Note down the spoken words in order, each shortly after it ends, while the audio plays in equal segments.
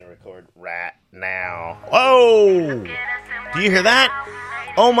record right now. Whoa! Do you hear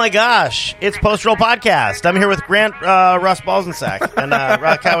that? Oh my gosh! It's Post Roll Podcast. I'm here with Grant Russ Balzensack and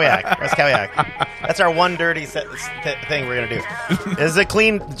Russ Kowiak. That's our one dirty thing we're gonna do. This is a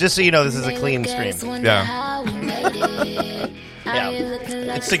clean. Just so you know, this is a clean stream. Yeah. Yeah,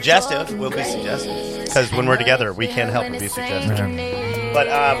 it's suggestive. We'll be suggestive because when we're together, we can't help but be suggestive. But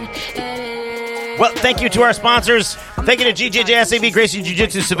well, thank you to our sponsors. Thank you to GJJSAV Gracie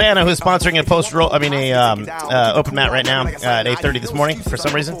Jiu-Jitsu Savannah, who's sponsoring a open mat right now at 8:30 this morning for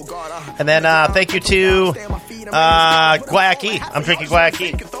some reason. And then thank you to Guayaki. I'm drinking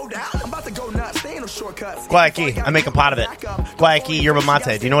Guayaki. Guayaki. I make a pot of it. Guayaki yerba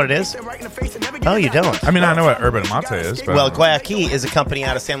mate. Do you know what it is? Oh, you don't? I mean, I know what yerba mate is. But Well, Guayaki is a company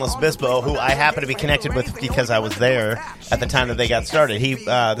out of San Luis Obispo who I happen to be connected with because I was there at the time that they got started.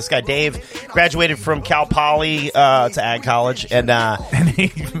 This guy Dave, graduated from Cal Poly to Ag College, and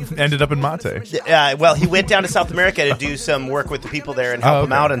he ended up in mate. well, he went down to South America to do some work with the people there and help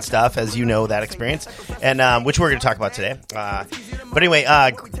them out and stuff, as you know that experience, and which we're going to talk about today. But anyway,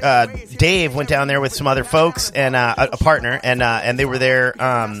 Dave went down there with some other folks and a partner, and they were there.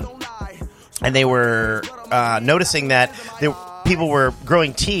 And they were noticing that people were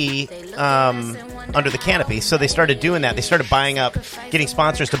growing tea under the canopy, so they started doing that. They started getting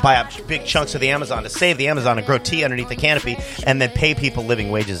sponsors to buy up big chunks of the Amazon to save the Amazon and grow tea underneath the canopy, and then pay people living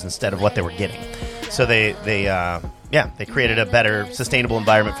wages instead of what they were getting. So they created a better, sustainable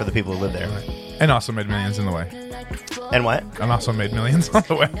environment for the people who live there. And also made millions in the way. And what? And also made millions on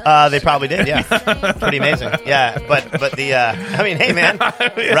the way. They probably did, yeah. Pretty amazing. Yeah, but the, I mean, hey, man,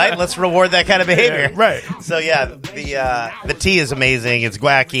 right? Let's reward that kind of behavior. Yeah, right. So, yeah, the tea is amazing. It's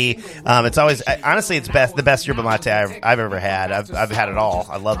guacky. It's always, honestly, it's the best yerba mate I've ever had. I've had it all.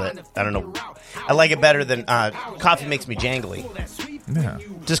 I love it. I don't know. I like it better than, coffee makes me jangly. Yeah.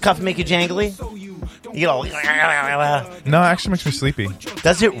 Does coffee make you jangly? You get all... No, it actually makes me sleepy.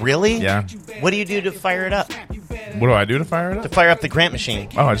 Does it really? Yeah. What do you do to fire it up? What do I do to fire it up? To fire up the Grant machine.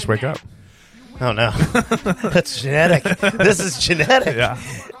 Oh, I just wake up. Oh, no. That's genetic. This is genetic. Yeah.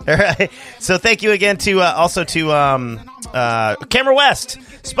 All right. So thank you again to Camera West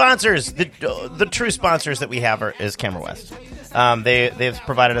sponsors. The true sponsors that we have is Camera West. They've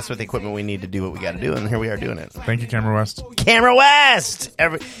provided us with the equipment we need to do what we got to do, and here we are doing it. Thank you, Camera West. Camera West.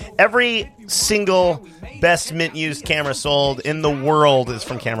 Every single best mint used camera sold in the world is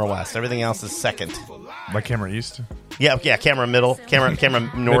from Camera West. Everything else is second. Like Camera East? Yeah. Camera Middle. Camera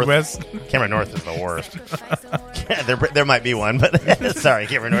North. Midwest? Camera North is the worst. there might be one, but sorry,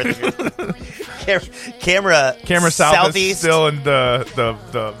 Camera North. Camera South Southeast. is still in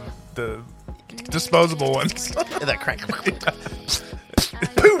the disposable ones. That crank.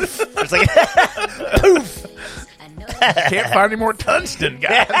 Poof. It's like poof. Can't find any more tungsten,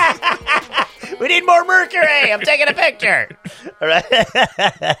 guys. We need more mercury. I'm taking a picture. All right.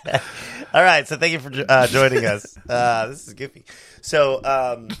 All right. So thank you for joining us. This is goofy.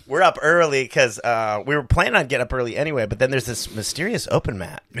 So we're up early because we were planning on getting up early anyway, but then there's this mysterious open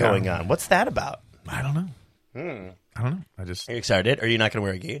mat going on. What's that about? I don't know. I don't know. Are you excited? Or are you not going to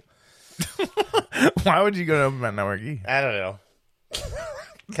wear a gi? Why would you go to open mat and not wear a gi? I don't know.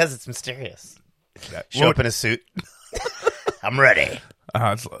 Because it's mysterious. Yeah. Show up in a suit. I'm ready.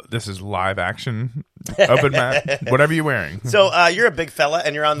 This is live action open mat. Whatever you're wearing. So you're a big fella,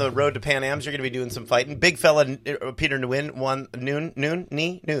 and you're on the road to Pan Ams. You're going to be doing some fighting. Big fella, Peter Nguyen won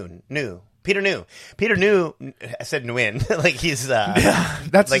Peter New. I said Nguyen, like he's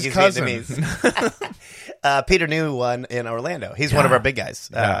that's like his he's cousin. Vietnamese. Peter New won in Orlando. He's one of our big guys,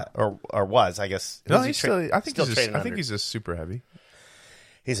 or was, I guess. No, he's still. I think training. he's a super heavy.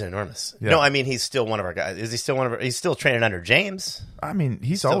 He's enormous. Yeah. No, I mean he's still one of our guys. Is he still one of our? He's still training under James. I mean,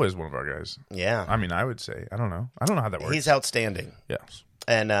 he's always one of our guys. Yeah. I mean, I would say. I don't know. I don't know how that works. He's outstanding. Yes.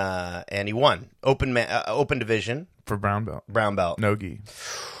 And he won open division For brown belt. No gi.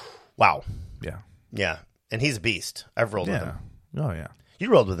 Wow. Yeah. And he's a beast. I've rolled with him. Oh yeah.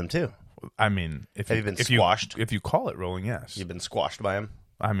 You rolled with him too. I mean, Have you been squashed? If you call it rolling, yes. You've been squashed by him.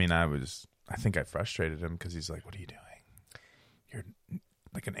 I mean, I think I frustrated him because he's like, "What are you doing? You're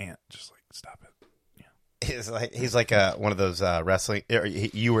like an ant. Just like stop it." Yeah. He's like one of those wrestling. Or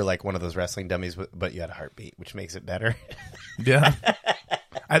you were like one of those wrestling dummies, but you had a heartbeat, which makes it better. Yeah.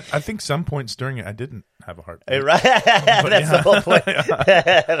 I think some points during it I didn't have a heartbeat. Right. That's the whole point.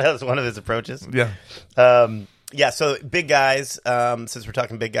 That was one of his approaches. Yeah. So big guys. Since we're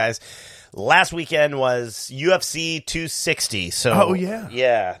talking big guys, last weekend was UFC 260. So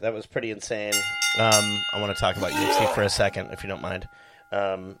yeah, that was pretty insane. I want to talk about UFC for a second, if you don't mind.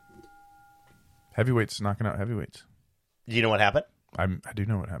 Heavyweights knocking out heavyweights. Do you know what happened? I do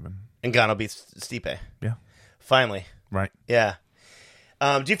know what happened. Ngannou beats Stipe. Yeah. Finally. Right. Yeah.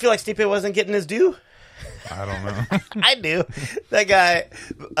 Do you feel like Stipe wasn't getting his due? I don't know. I do. That guy,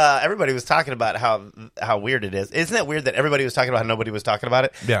 everybody was talking about how weird it is. Isn't that weird that everybody was talking about how nobody was talking about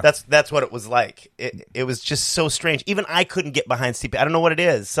it? Yeah. That's what it was like. It was just so strange. Even I couldn't get behind Stipe. I don't know what it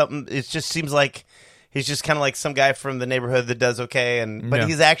is. It just seems like he's just kind of like some guy from the neighborhood that does okay, but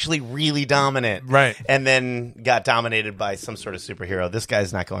he's actually really dominant. Right. And then got dominated by some sort of superhero. This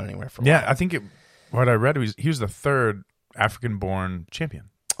guy's not going anywhere for a while. I think what I read was he was the third African-born champion.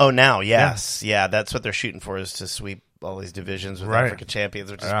 Oh, now, yes. Yeah, that's what they're shooting for, is to sweep all these divisions with African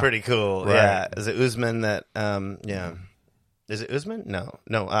champions, which is pretty cool. Right. Yeah. Is it Usman that, yeah. Is it Usman? No,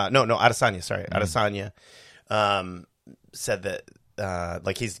 Adesanya, sorry. Adesanya said that,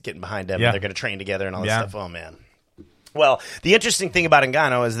 like, he's getting behind him, and they're going to train together and all this stuff. Oh, man. Well, the interesting thing about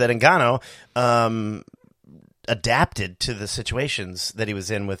Ngannou is that Ngannou adapted to the situations that he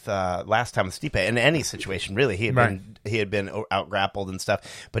was in with last time with Stipe. In any situation, really, he had been out grappled and stuff.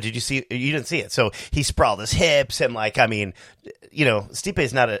 But did you see? You didn't see it. So he sprawled his hips and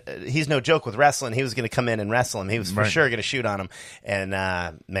Stipe's he's no joke with wrestling. He was going to come in and wrestle him. He was for sure going to shoot on him. And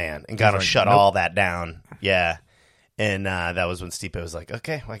Ngannou shut all that down. Yeah, and that was when Stipe was like,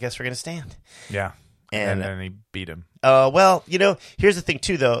 okay, well, I guess we're going to stand. Yeah. And then he beat him. Well, here's the thing,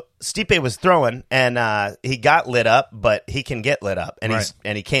 too, though. Stipe was throwing, and he got lit up, but he can get lit up.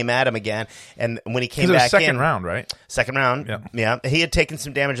 And he came at him again. And when he came back in... second round, right? Second round, yeah. He had taken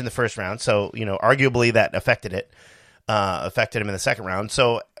some damage in the first round, so, arguably that affected it. Affected him in the second round.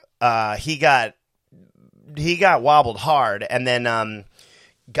 So he got wobbled hard, and then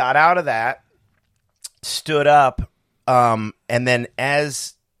got out of that, stood up, and then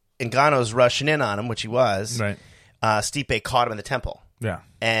as... Ngannou's rushing in on him, which he was. Right. Stipe caught him in the temple. Yeah.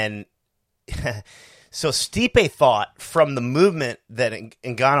 And so Stipe thought from the movement that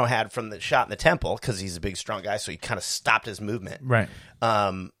Ngannou had from the shot in the temple, because he's a big, strong guy, so he kind of stopped his movement. Right.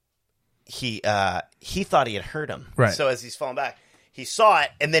 He thought he had hurt him. Right. So as he's falling back, he saw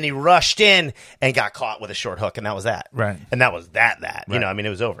it, and then he rushed in and got caught with a short hook, and that was that. Right. And that was that. Right. It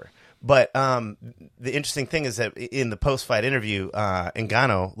was over. But the interesting thing is that in the post-fight interview,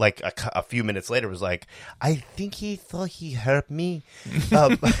 Ngannou, like a few minutes later, was like, "I think he thought he hurt me,"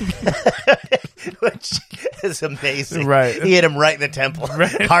 which is amazing. Right? He hit him right in the temple,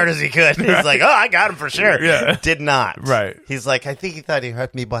 hard as he could. He's like, "Oh, I got him for sure." Yeah, did not. Right. He's like, "I think he thought he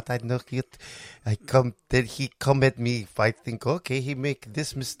hurt me, but I know did he come at me if I think, okay, he make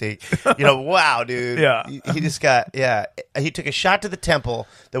this mistake?" Wow, dude. Yeah. He just he took a shot to the temple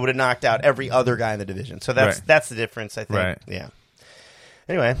that would have knocked out every other guy in the division. So that's the difference, I think. Right. Yeah.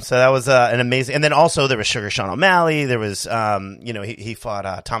 Anyway, so that was an amazing, and then also there was Sugar Sean O'Malley. There was, he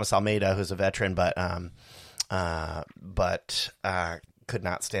fought Thomas Almeida, who's a veteran, but could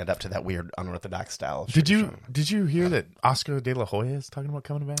not stand up to that weird unorthodox style. Did you hear that Oscar De La Hoya is talking about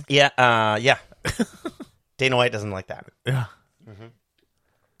coming back? Yeah, yeah. Dana White doesn't like that. Yeah. Mm-hmm.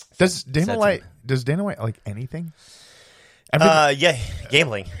 Does Dana White like anything? Yeah,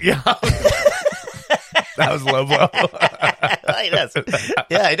 gambling. Yeah. That was low blow. He does.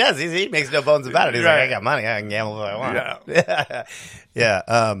 Yeah, he does. He makes no bones about it. He's like, I got money. I can gamble if I want.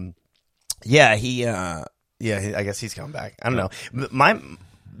 Yeah. Yeah. I guess he's coming back. I don't know.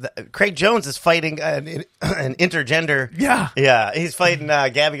 Craig Jones is fighting an intergender. Yeah. Yeah. He's fighting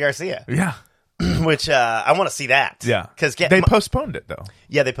Gabby Garcia. Yeah. Which I want to see that. Yeah. Because they postponed it though.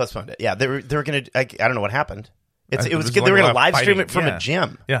 Yeah, they postponed it. Yeah, they were going to. I don't know what happened. They were going to live stream it from a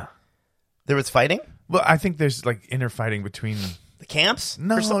gym. Yeah. There was fighting? Well, I think there's like inner fighting between the camps.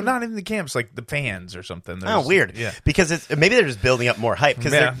 No, not even the camps. Like the fans or something. Weird. Yeah. Because maybe they're just building up more hype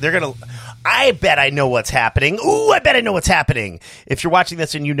because they're going to. I bet I know what's happening. Ooh, I bet I know what's happening. If you're watching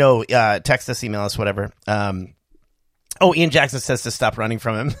this and text us, email us, whatever. Ian Jackson says to stop running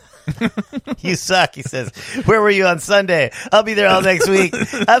from him. You suck, he says. Where were you on Sunday? I'll be there all next week.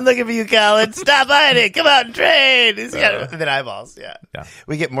 I'm looking for you, Colin. Stop hiding. Come out and train. He's got thin eyeballs. Yeah.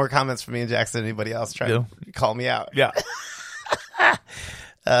 We get more comments from Ian Jackson than anybody else trying to call me out. Yeah.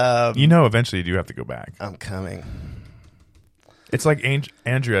 Eventually you do have to go back. I'm coming. It's like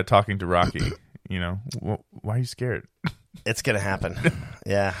Andrea talking to Rocky. Why are you scared? It's going to happen.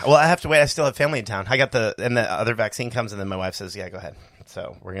 Yeah. Well, I have to wait. I still have family in town. I got the other vaccine comes, and then my wife says, yeah, go ahead.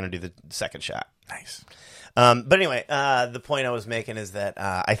 So we're going to do the second shot. Nice. But anyway, the point I was making is that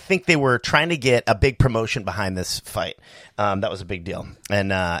I think they were trying to get a big promotion behind this fight. That was a big deal.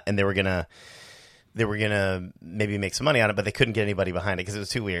 And they were gonna maybe make some money on it, but they couldn't get anybody behind it because it was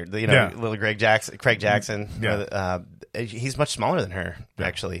too weird. Little Craig Jackson. He's much smaller than her,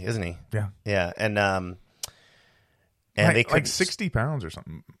 actually, isn't he? Yeah. Yeah. And and they like 60 pounds or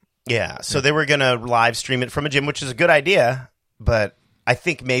something. Yeah, so they were going to live stream it from a gym, which is a good idea, but I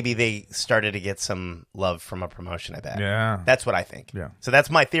think maybe they started to get some love from a promotion, I bet. Yeah. That's what I think. Yeah. So that's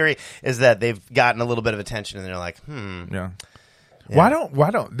my theory, is that they've gotten a little bit of attention and they're like, Yeah. Why don't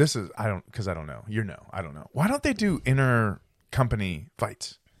I don't know. I don't know. Why don't they do inter-company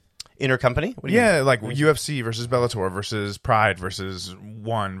fights? Intercompany? What do you mean? Like UFC versus Bellator versus Pride versus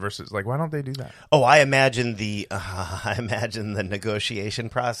One versus, like, why don't they do that? Oh, I imagine the negotiation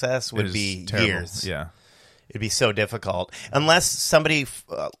process would It is be terrible. years. Yeah. It'd be so difficult unless somebody,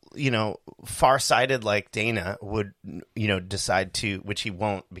 farsighted like Dana would, decide to, which he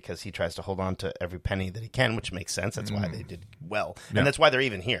won't because he tries to hold on to every penny that he can, which makes sense. That's why they did well, and that's why they're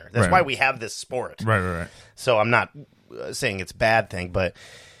even here. That's why we have this sport. Right. So I'm not saying it's a bad thing, but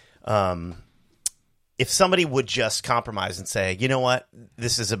if somebody would just compromise and say, you know what,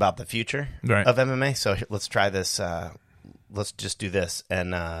 this is about the future of MMA, so let's try this. Let's just do this,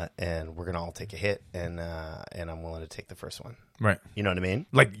 and we're gonna all take a hit, and I'm willing to take the first one. Right. You know what I mean?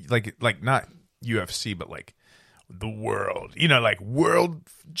 Like not UFC, but like the world. like world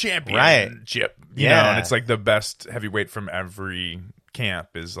championship. You know, and it's like the best heavyweight from every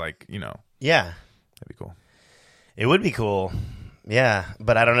camp is like, Yeah. That'd be cool. It would be cool. Yeah,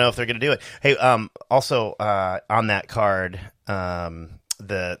 but I don't know if they're gonna do it. Hey, also on that card,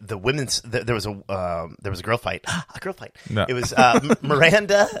 the women's there was a girl fight. A girl fight. No. It was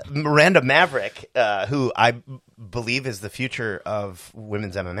Miranda Maverick, who I believe is the future of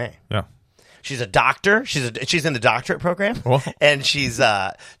women's MMA. Yeah. She's a doctor. She's in the doctorate program, and she's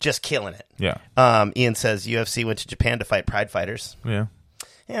just killing it. Yeah. Ian says UFC went to Japan to fight Pride fighters. Yeah.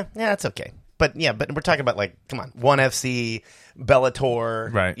 Yeah, that's okay. But we're talking about, like, come on, ONE FC,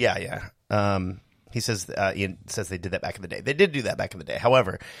 Bellator. Right. Yeah. He says, Ian says they did that back in the day. They did do that back in the day.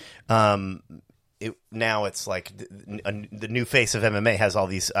 However, now it's like the new face of MMA has all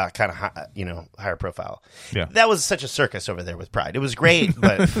these kind of higher profile. Yeah. That was such a circus over there with Pride. It was great,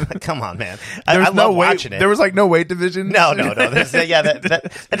 but come on, man. I love watching it. There was like no weight division. No.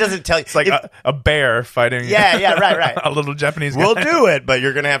 That doesn't tell you. It's like a bear fighting. Yeah, right. A little Japanese guy. We'll do it, but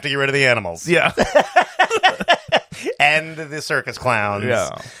you're going to have to get rid of the animals. Yeah. And the circus clowns.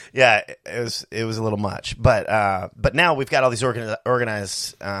 Yeah. It was a little much, but now we've got all these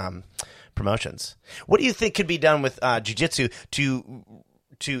organized promotions. What do you think could be done with jiu-jitsu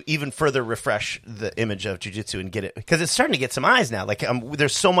to even further refresh the image of jiu-jitsu and get it, because it's starting to get some eyes now. Like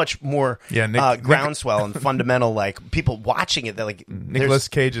there's so much more groundswell and fundamental, like, people watching it. That, like, Nicolas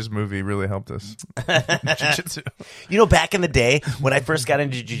Cage's movie really helped us. Jiu-jitsu. Back in the day when I first got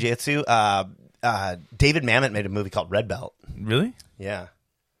into jiu-jitsu, David Mamet made a movie called Red Belt. Really? Yeah.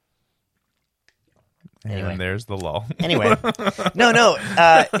 And there's the lull. Anyway, no,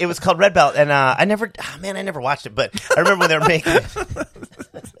 it was called Red Belt, and I never watched it, but I remember when they were making it.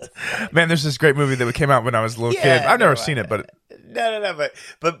 Man, there's this great movie that came out when I was a little kid. I've never seen it, but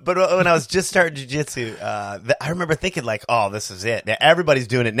but when I was just starting jiu-jitsu, I remember thinking, like, oh, this is it. Now, everybody's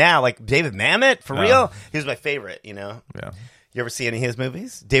doing it now. Like, David Mamet, for real? He was my favorite, Yeah. You ever see any of his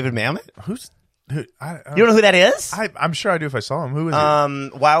movies? David Mamet? Who? You don't know who that is? I'm sure I do if I saw him. Who is he?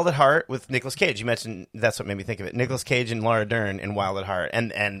 Wild at Heart with Nicolas Cage. You mentioned, that's what made me think of it. Nicolas Cage and Laura Dern in Wild at Heart,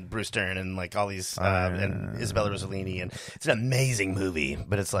 and Bruce Dern, and like all these, and Isabella Rossellini, and it's an amazing movie,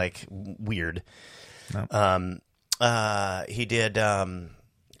 but it's like weird. No. He did.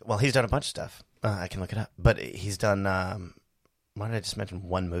 He's done a bunch of stuff. I can look it up, but he's done. Why did I just mention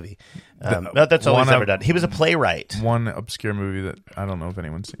one movie? No, that's all he's ever done. He was a playwright. One obscure movie that I don't know if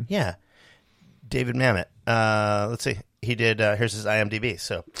anyone's seen. Yeah. David Mamet. Let's see. He did. Here's his IMDb.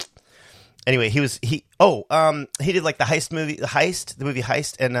 So, anyway, he did like the heist movie, the movie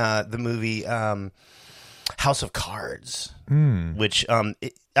Heist, and the movie House of Cards, which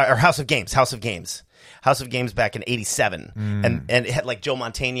or House of Games back in '87, and it had like Joe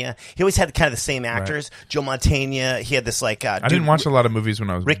Mantegna. He always had kind of the same actors. Right. Joe Mantegna. He had this like. I didn't watch a lot of movies when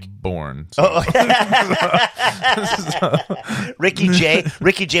I was born. So. Ricky Jay.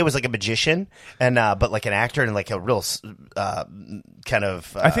 Ricky Jay was like a magician, and but like an actor and like a real kind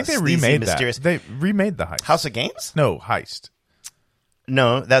of. I think they remade mysterious. That. They remade the Heist. House of Games? No, Heist.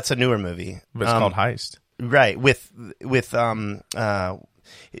 No, that's a newer movie. But it's called Heist. Right, with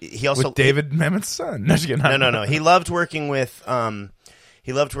he also with David Mamet's son. No. He loved working with Gene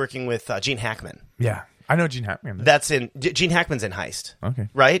Hackman. Yeah, I know Gene Hackman. Gene Hackman's in Heist. Okay,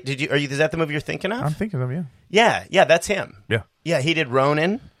 right? Is that the movie you're thinking of? I'm thinking of yeah. Yeah, that's him. Yeah. He did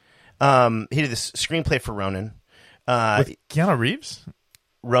Ronin. He did this screenplay for Ronin. With Keanu Reeves.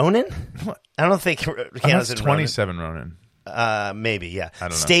 Ronin? I don't think Keanu's in 27 Ronin. Maybe, yeah. I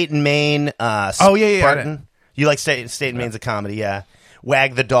don't know. State and Maine. Spartan. You like State and Main's a comedy, yeah.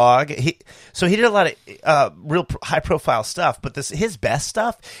 Wag the Dog. He did a lot of real high profile stuff, but his best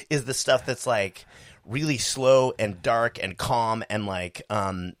stuff is the stuff that's like really slow and dark and calm and like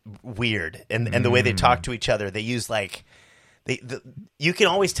weird. And the way they talk to each other, they use like you can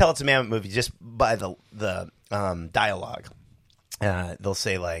always tell it's a Mamet movie just by the dialogue. They'll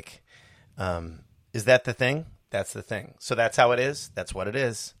say like, "Is that the thing? That's the thing. So that's how it is. That's what it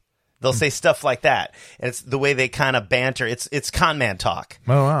is." They'll say stuff like that, and it's the way they kind of banter. It's con man talk,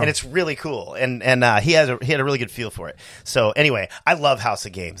 and it's really cool. And he had a really good feel for it. So anyway, I love House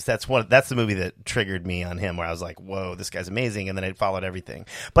of Games. That's the movie that triggered me on him, where I was like, "Whoa, this guy's amazing!" And then I followed everything.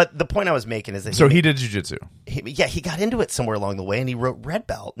 But the point I was making is that he did jiu-jitsu. He got into it somewhere along the way, and he wrote Red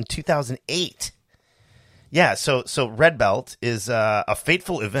Belt in 2008. Yeah, so Red Belt is a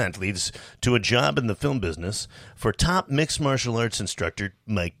fateful event leads to a job in the film business for top mixed martial arts instructor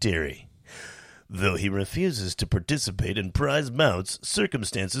Mike Terry. Though he refuses to participate in prize bouts,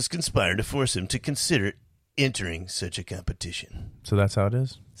 circumstances conspire to force him to consider entering such a competition. So that's how it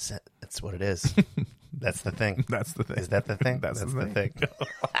is? That's what it is. That's the thing. That's the thing. Is that the thing? That's the thing.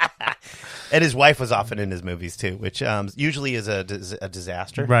 And his wife was often in his movies too, which usually is a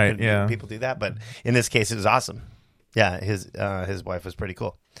disaster. Right? Yeah. People do that, but in this case, it was awesome. Yeah, his wife was pretty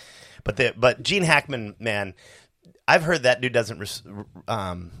cool. But Gene Hackman, man, I've heard that dude doesn't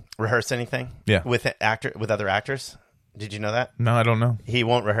rehearse anything. Yeah. With other actors. Did you know that? No, I don't know. He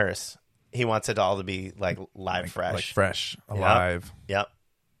won't rehearse. He wants it all to be like live, fresh, like fresh, alive. Yep.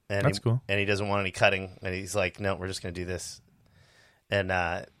 And that's cool. And he doesn't want any cutting. And he's like, no, we're just going to do this. And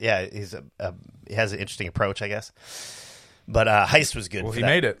he has an interesting approach, I guess. But Heist was good. Well, he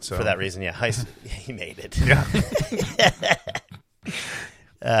made it for that reason. Yeah, Heist, he made it.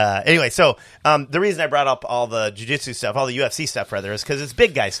 Yeah. Anyway, so the reason I brought up all the jiu-jitsu stuff, all the UFC stuff, rather, is because it's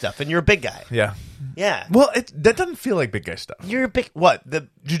big guy stuff, and you're a big guy. Yeah. Yeah. Well, that doesn't feel like big guy stuff. You're a big what? The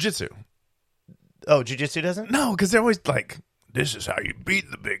jiu-jitsu. Oh, jiu-jitsu doesn't? No, because they're always like, this is how you beat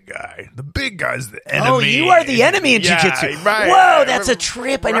the big guy. The big guy's the enemy. Oh, you are the enemy in jiu-jitsu. Right. Whoa, that's a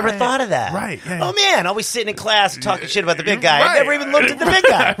trip. I never thought of that. Right. Yeah. Oh, man, always sitting in class talking shit about the big guy. I never even looked at the big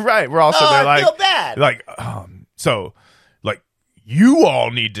guy. Right. We're also there I like, feel bad. Like, so, like, you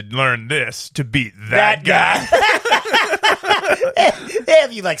all need to learn this to beat that guy. They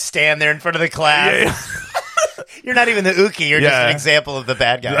have you, like, stand there in front of the class. Yeah. You're not even the Uki. You're just an example of the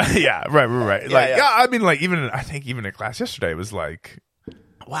bad guy. Yeah, right. I mean, like, I think even in class yesterday, it was like,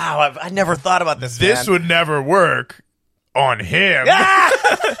 wow, I never thought about this. This would never work on him.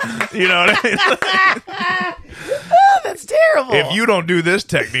 You know what I mean? That's terrible. If you don't do this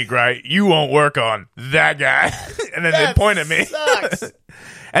technique right, you won't work on that guy. And then they point at me. Sucks.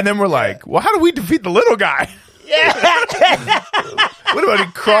 And then we're like, well, how do we defeat the little guy? Yeah. What about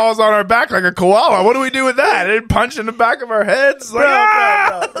he crawls on our back like a koala? What do we do with that? And punch in the back of our heads?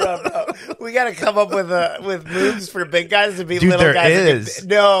 Like, Bro. We got to come up with moves for big guys to beat Dude, little there guys. is.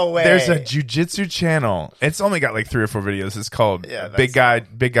 No way. There's a jiu-jitsu channel. It's only got like 3 or 4 videos. It's called Big Guy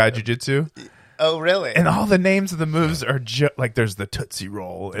Jiu-Jitsu. Oh, really? And all the names of the moves are like there's the Tootsie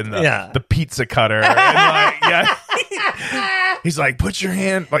Roll and the pizza cutter. And like, he's like, put your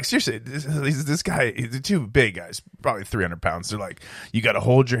hand, like, seriously, this guy, the 2 big guys, probably 300 pounds. They're like, you got to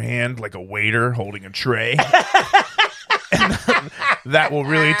hold your hand like a waiter holding a tray. And that will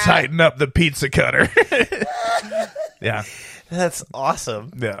really tighten up the pizza cutter. Yeah. That's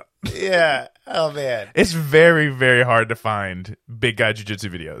awesome. Yeah. Yeah. Oh, man. It's very, very hard to find big guy jiu-jitsu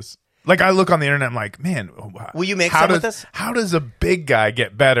videos. Like, I look on the internet, I'm like, man, will you make some with this? How does a big guy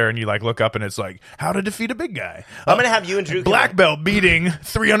get better? And you like look up and it's like, how to defeat a big guy. I'm going to have you and Drew black belt beating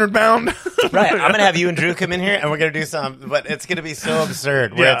 300 pound. Right. I'm going to have you and Drew come in here and we're going to do something, but it's going to be so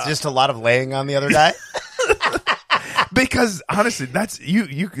absurd where it's just a lot of laying on the other guy. Because honestly, that's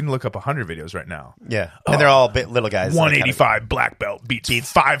you can look up 100 videos right now. Yeah. And they're all little guys. 185 black belt beats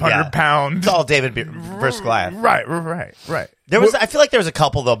 500 pounds. It's all David versus Goliath. Right. I feel like there was a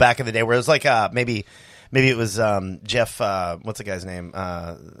couple though back in the day where it was like maybe it was Jeff what's the guy's name?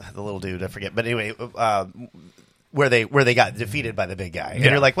 The little dude, I forget. But anyway, where they got defeated by the big guy. And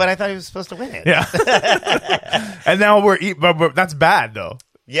you're like, what? I thought he was supposed to win it. Yeah. And now but that's bad though.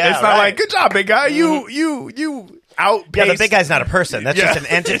 Yeah. It's not like, good job, big guy. You outpaced. Yeah, the big guy's not a person. That's just an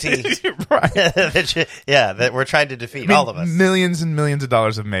entity. Right. that we're trying to defeat, all of us. Millions and millions of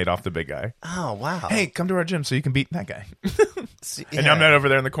dollars have made off the big guy. Oh, wow. Hey, come to our gym so you can beat that guy. And I'm not over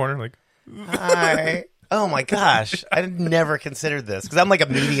there in the corner like, hi. Oh, my gosh. I never considered this because I'm like a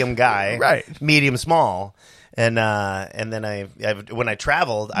medium guy. Right. Medium small. And then when I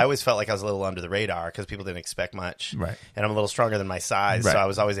traveled, I always felt like I was a little under the radar because people didn't expect much. Right. And I'm a little stronger than my size, right. so I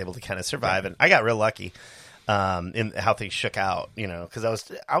was always able to kind of survive. And I got real lucky. in how things shook out, because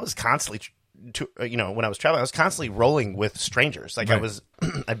I was constantly, when I was traveling, I was constantly rolling with strangers. Like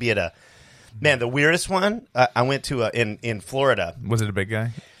I'd be at the weirdest one. I went to in Florida. Was it a big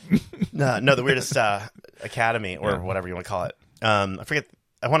guy? No, the weirdest academy or whatever you want to call it. I forget.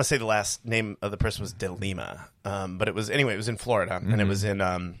 I want to say the last name of the person was De Lima, but it was in Florida, and it was in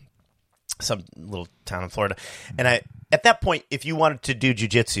some little town in Florida. And at that point, if you wanted to do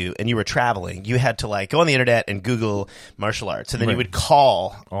jiu-jitsu and you were traveling, you had to go on the internet and Google martial arts, and then you would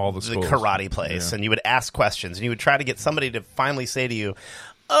call all the karate place, and you would ask questions, and you would try to get somebody to finally say to you,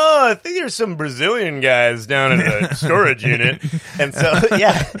 "Oh, I think there's some Brazilian guys down in the storage unit." And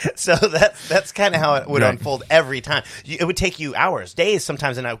so that's kind of how it would unfold every time. It would take you hours, days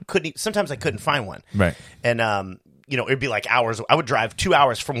sometimes, and sometimes I couldn't find one. Right. And it'd be like hours. I would drive 2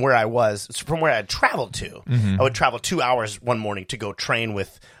 hours from where I had traveled to. Mm-hmm. I would travel 2 hours one morning to go train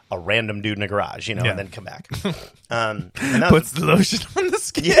with a random dude in a garage, and then come back. Puts the lotion on the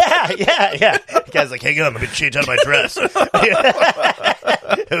skin. Yeah. The guy's like, "Hang on, let me change out of my dress."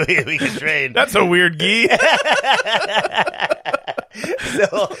 we can train. That's a weird gi.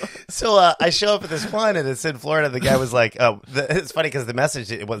 So I show up at this one, and it's in Florida. The guy was like, it's funny because the message,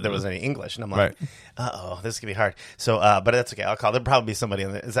 there wasn't any English. And I'm like, this could be hard. So, but that's okay. I'll call. There'll probably be somebody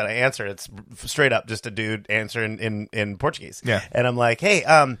is that I answer. It's straight up just a dude answering in Portuguese. Yeah. And I'm like, "Hey,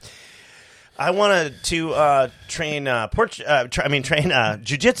 I wanted to train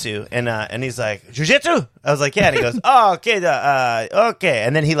jiu-jitsu," and he's like, "Jiu-jitsu?" I was like, "Yeah." And he goes, "Oh, okay, okay."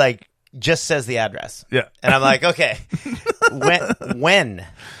 And then he just says the address. Yeah. And I'm like, "Okay, when?"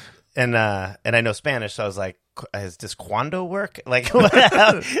 And I know Spanish, so I was like, "Does cuando work?"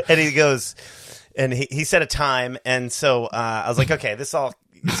 And he goes, and he said a time, and so I was like, "Okay, this all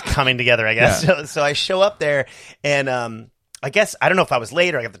is coming together, I guess." Yeah. So I show up there, and I guess, I don't know if I was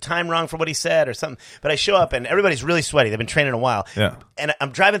late or I got the time wrong for what he said or something, but I show up and everybody's really sweaty. They've been training a while. Yeah. And I'm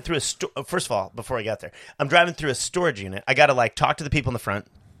driving through first of all, before I got there, I'm driving through a storage unit. I got to talk to the people in the front.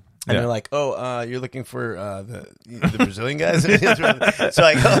 And they're like, "Oh, you're looking for the Brazilian guys?" So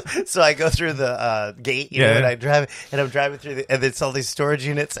I go through the gate, and I drive, and I'm driving through, and it's all these storage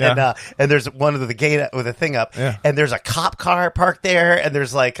units, and there's one of the gate with a thing up, and there's a cop car parked there, and there's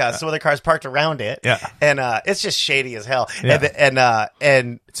some other cars parked around it, and it's just shady as hell,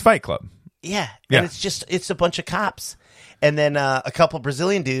 and it's Fight Club, and it's a bunch of cops, and then a couple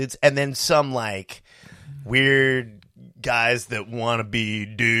Brazilian dudes, and then some weird guys that want to be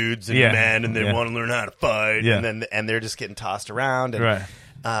dudes and men, and they want to learn how to fight, and they're just getting tossed around, and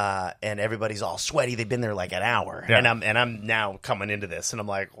and everybody's all sweaty. They've been there an hour, and I'm now coming into this, and I'm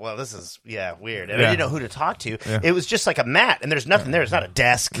like, "Well, this is weird." And I didn't know who to talk to. It was just like a mat, and there's nothing there. It's not a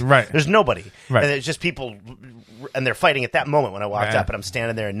desk. Right. There's nobody. Right. And it's just people, and they're fighting at that moment when I walked up, and I'm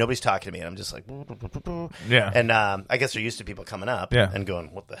standing there, and nobody's talking to me, and I'm just like, and I guess they're used to people coming up and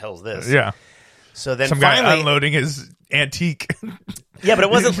going, "What the hell's this?" Yeah. So then some finally, guy unloading his antique. Yeah, but it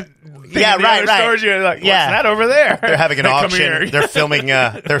wasn't. Right. Storage unit, what's that over there? They're having an auction. They're filming.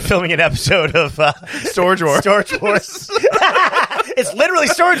 They're filming an episode of Storage Wars. Storage Wars. It's literally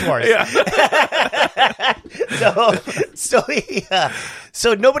Storage Wars. Yeah.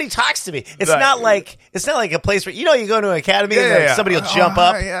 So nobody talks to me. It's not like a place where you go to an academy and somebody will jump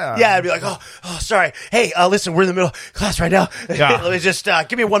up. I'd be like, oh, sorry. Hey, listen, we're in the middle of class right now. Let me just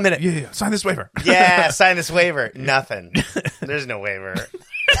give me 1 minute. Yeah. Sign this waiver. Sign this waiver. Nothing. There's no waiver.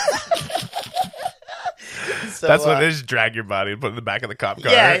 So, that's when they just drag your body and put it in the back of the cop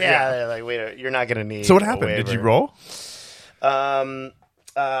car. They're like, wait, you're not going to need. So what happened? Did you roll?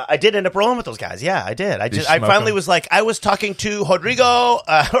 I did end up rolling with those guys. Yeah, I did. I finally was like, I was talking to Rodrigo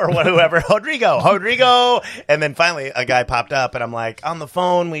or whoever, Rodrigo, and then finally a guy popped up, and I'm like, on the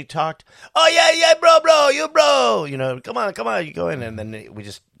phone, we talked. Oh yeah, bro, you bro, come on, you go in, and then we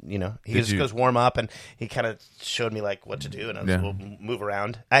just. He just goes warm up, and he kind of showed me what to do, and I was we'll move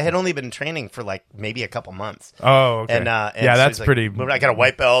around. I had only been training for maybe a couple months. Oh, okay. And so that's pretty. I got a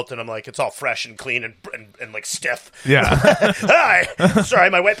white belt, and I'm like, it's all fresh and clean and stiff. Yeah. Hi,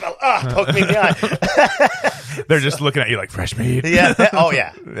 sorry, my white belt. Poke me in the eye. They're just looking at you like fresh meat. Yeah. Oh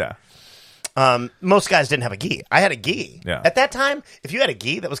yeah. Yeah. Most guys didn't have a gi. I had a gi. Yeah. At that time, if you had a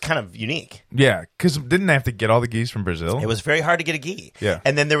gi, that was kind of unique. Yeah, because didn't they have to get all the gis from Brazil? It was very hard to get a gi. Yeah.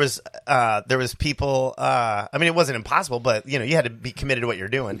 And then there was people. I mean, it wasn't impossible, but you had to be committed to what you're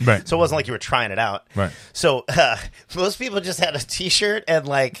doing. Right. So it wasn't like you were trying it out. Right. So most people just had a T-shirt, and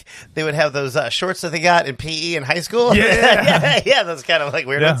they would have those shorts that they got in PE in high school. Yeah. Those kind of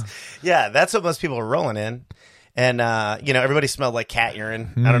weird ones. Yeah, that's what most people were rolling in. And, everybody smelled like cat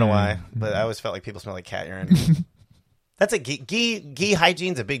urine. I don't know why, but I always felt like people smelled like cat urine. That's a gi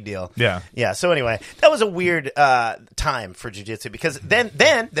hygiene's a big deal. Yeah. So anyway, that was a weird time for jiu-jitsu because then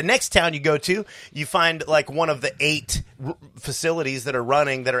the next town you go to, you find like one of the 8 facilities that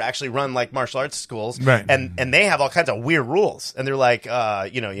are actually run like martial arts schools, right? And they have all kinds of weird rules, and they're like, you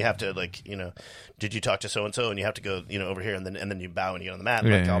have to like, did you talk to so and so, and you have to go, over here, and then you bow and you get on the mat,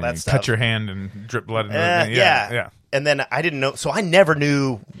 and like all that stuff. Cut your hand and drip blood. Yeah. And then I didn't know, so I never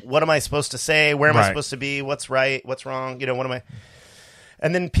knew what am I supposed to say, where am I supposed to be, what's right, what's wrong, what am I?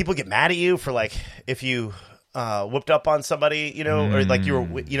 And then people get mad at you for like if you whooped up on somebody, or like you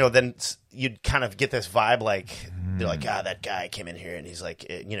were, then you'd kind of get this vibe like they're like, that guy came in here and he's like,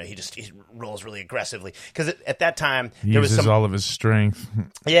 he rolls really aggressively because at that time he there uses was all of his strength.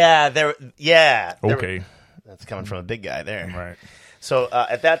 Okay, that's coming from a big guy there, right? So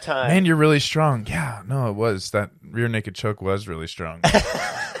at that time, man, you're really strong. Yeah, no, it was that rear naked choke was really strong.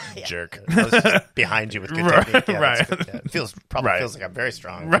 Jerk. I was just behind you with good technique. Yeah, right. Good. Yeah. It feels like I'm very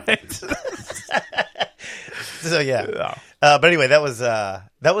strong. Right. So yeah. But anyway, that was I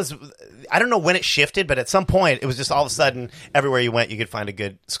don't know when it shifted, but at some point it was just all of a sudden everywhere you went you could find a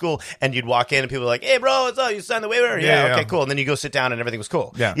good school, and you'd walk in and people were like, "Hey, bro, what's up? You signed the waiver?" Yeah, okay, cool. And then you go sit down and everything was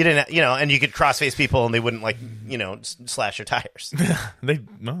cool. Yeah, you didn't, and you could cross face people and they wouldn't like, slash your tires.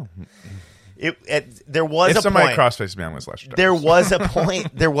 No. There was if somebody crossface me, I'm gonna slash your tires.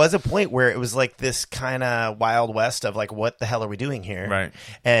 There was a point where it was like this kind of Wild West of like, what the hell are we doing here? Right.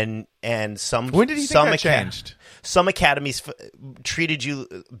 And some when did you think that changed? Some academies treated you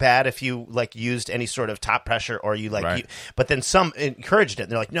bad if you like used any sort of top pressure or you like, but then some encouraged it.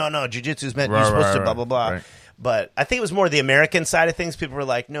 And they're like, no, jiu-jitsu's meant you're supposed to blah blah blah. Right. But I think it was more the American side of things. People were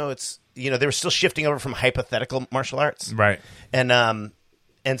like, no, it's they were still shifting over from hypothetical martial arts, right?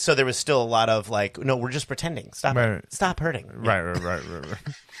 And so there was still a lot of like, no, we're just pretending. Stop hurting. Right.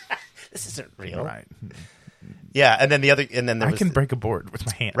 This isn't real. Right. Yeah, and then there was, I can break a board with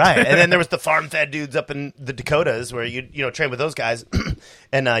my hand. Right, and then there was the farm-fed dudes up in the Dakotas where you'd train with those guys,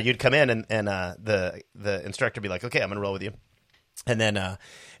 and you'd come in and the instructor would be like, okay, I'm going to roll with you, and then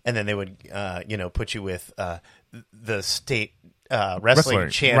they would put you with the state wrestling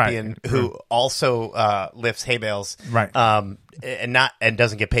champion who also lifts hay bales, right? And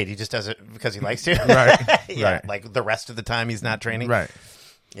doesn't get paid. He just does it because he likes to, right? Yeah, right. Like the rest of the time he's not training, right?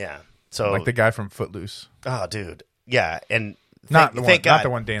 Yeah. So like the guy from Footloose. Oh, dude. Yeah, and not the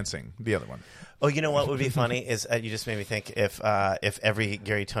one dancing, the other one. Oh, you know what would be funny is you just made me think if every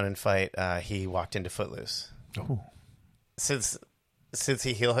Gary Tonin fight he walked into Footloose. Oh. Since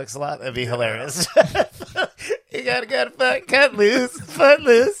he heel hooks a lot, that'd be hilarious. You gotta cut loose,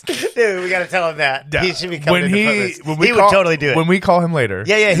 Footloose. Dude, we gotta tell him that. Yeah. He should be coming into Footloose. He would totally do it. When we call him later.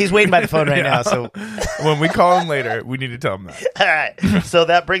 Yeah, he's waiting by the phone right now. So when we call him later, we need to tell him that. All right. So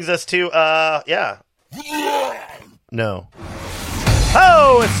that brings us to no.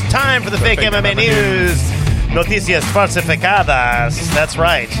 Oh, it's time for the fake MMA news. Noticias falsificadas. That's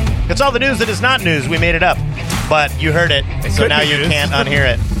right. It's all the news that is not news. We made it up. But you heard it, so now you can't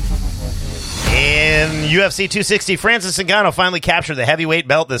unhear it. In UFC 260, Francis Ngannou finally captured the heavyweight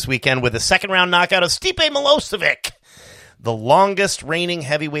belt this weekend with a second-round knockout of Stipe Milosevic, the longest reigning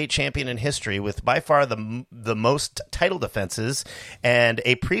heavyweight champion in history, with by far the most title defenses and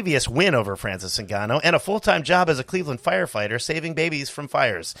a previous win over Francis Ngannou and a full-time job as a Cleveland firefighter saving babies from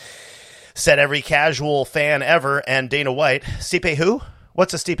fires. Said every casual fan ever, and Dana White. Stipe who?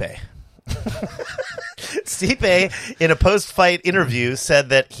 What's a Stipe? Stipe, in a post-fight interview, said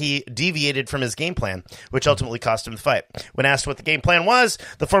that he deviated from his game plan, which ultimately cost him the fight. When asked what the game plan was,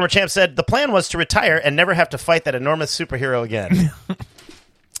 the former champ said the plan was to retire and never have to fight that enormous superhero again.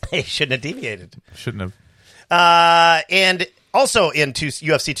 He shouldn't have deviated. Shouldn't have. And also in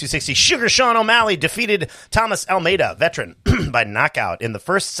UFC 260, Sugar Sean O'Malley defeated Thomas Almeida, veteran, by knockout in the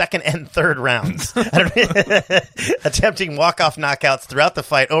first, second, and third rounds, attempting walk-off knockouts throughout the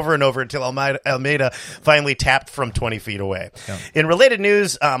fight over and over until Almeida finally tapped from 20 feet away. Yeah. In related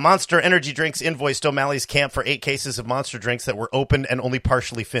news, Monster Energy Drinks invoiced O'Malley's camp for 8 cases of Monster drinks that were opened and only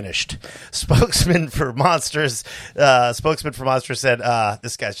partially finished. Spokesman for Monster said,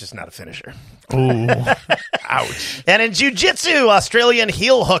 this guy's just not a finisher. Ooh, ouch. And in jiu-jitsu, Australian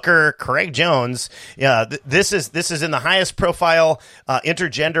heel hooker Craig Jones. Yeah, this is in the highest profile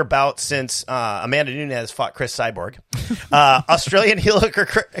intergender bout since Amanda Nunes fought Chris Cyborg. Australian heel hooker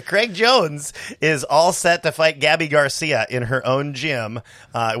Craig Jones is all set to fight Gabby Garcia in her own gym.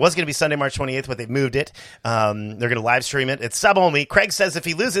 It was going to be Sunday, March 28th, but they've moved it. They're going to live stream it. It's sub only. Craig says if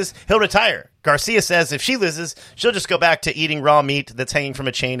he loses, he'll retire. Garcia says if she loses, she'll just go back to eating raw meat that's hanging from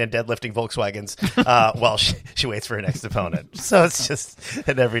a chain and deadlifting Volkswagens while she waits for her next opponent. So it's just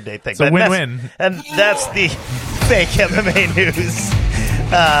an everyday thing. It's a win-win. And that's the fake MMA news.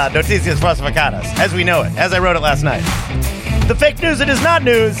 Noticias falsificadas, as we know it, as I wrote it last night. The fake news, it is not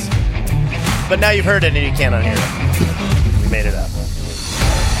news. But now you've heard it and you can't unhear it. We made it up.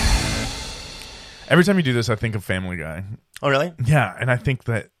 Every time you do this, I think of Family Guy. Oh, really? Yeah, and I think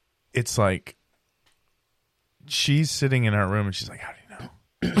that it's like she's sitting in her room and she's like, how do you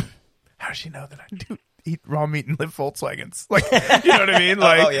know? How does she know that I do eat raw meat and live Volkswagens? Like, you know what I mean?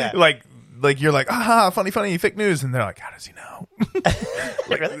 Like, yeah. like you're like, funny, fake news. And they're like, how does he know?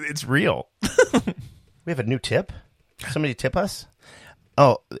 Like, really? It's real. We have a new tip? Somebody tip us?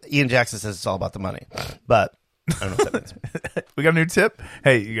 Oh, Ian Jackson says it's all about the money. But I don't know what that means. We got a new tip?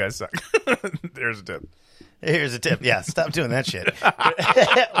 Hey, you guys suck. There's a tip. Here's a tip. Yeah, stop doing that shit.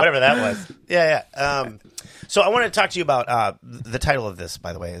 Whatever that was. Yeah. So I want to talk to you about the title of this,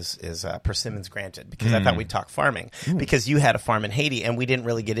 by the way, is Persimmons Granted, because I thought we'd talk farming, because you had a farm in Haiti, and we didn't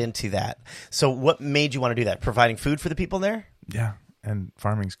really get into that. So what made you want to do that? Providing food for the people there? Yeah, and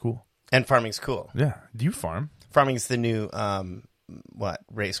farming's cool. And farming's cool. Yeah. Do you farm? Farming's the new,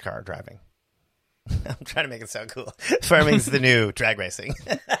 race car driving. I'm trying to make it sound cool. Farming's the new drag racing.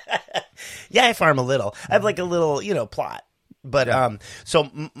 Yeah, I farm a little. I have like a little, plot. But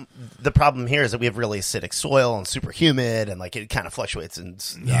the problem here is that we have really acidic soil and super humid, and like it kind of fluctuates in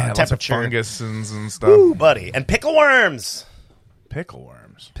temperature. Lots of fungus and stuff. Ooh, buddy, and pickle worms. Pickle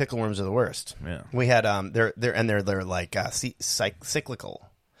worms. Pickle worms are the worst. Yeah, we had they're like cyclical,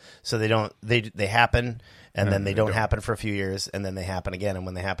 so they happen and then they don't happen for a few years, and then they happen again, and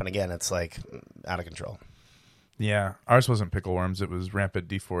when they happen again, it's like out of control. Yeah, ours wasn't pickle worms; it was rampant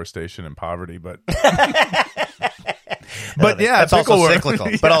deforestation and poverty. But that's also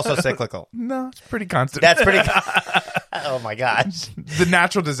cyclical. Yeah. But also cyclical. No, it's pretty constant. That's pretty. Oh my gosh, the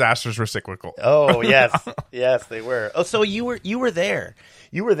natural disasters were cyclical. Oh yes, they were. Oh, so you were there.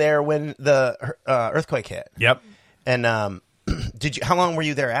 You were there when the earthquake hit. Yep. And how long were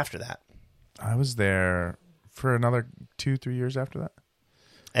you there after that? I was there for another 2-3 years after that.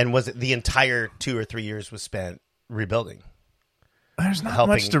 And was it the entire 2 or 3 years was spent rebuilding? There's not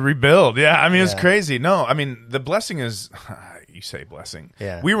much to rebuild. Yeah, I mean, it's crazy. No, I mean, the blessing is, you say blessing.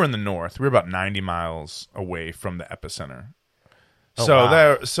 Yeah. We were in the north. We were about 90 miles away from the epicenter. Oh, so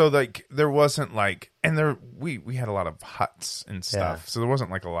wow. there wasn't like, and we had a lot of huts and stuff. So there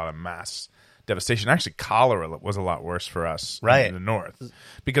wasn't like a lot of mass devastation. Actually, cholera was a lot worse for us in the north,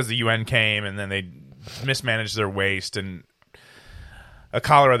 because the UN came and then they mismanaged their waste, and a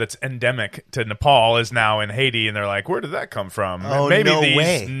cholera that's endemic to Nepal is now in Haiti, and they're like, where did that come from? Oh, maybe no these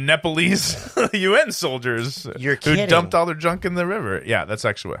way. Nepalese UN soldiers who dumped all their junk in the river. Yeah, that's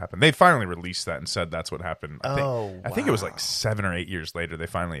actually what happened. They finally released that and said that's what happened. I think it was like 7 or 8 years later they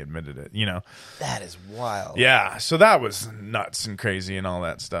finally admitted it, That is wild. Yeah, so that was nuts and crazy and all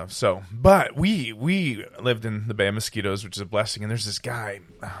that stuff. So, but we lived in the Bay of Mosquitoes, which is a blessing, and there's this guy,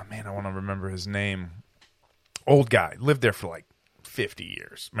 oh man, I want to remember his name. Old guy, lived there for like 50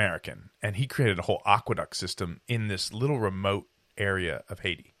 years, American, and he created a whole aqueduct system in this little remote area of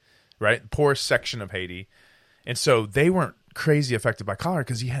Haiti, right? Poorest section of Haiti. And so they weren't crazy affected by cholera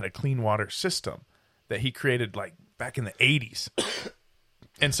because he had a clean water system that he created like back in the 80s.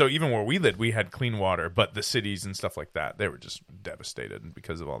 And so even where we lived, we had clean water, but the cities and stuff like that, they were just devastated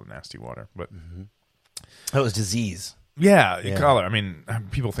because of all the nasty water. But that was disease. Yeah, cholera. I mean,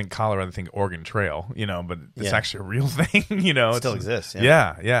 people think cholera, they think Oregon Trail, but it's actually a real thing, It still exists.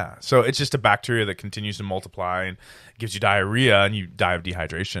 Yeah. So it's just a bacteria that continues to multiply and gives you diarrhea, and you die of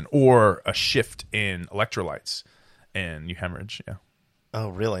dehydration, or a shift in electrolytes, and you hemorrhage. Yeah. Oh,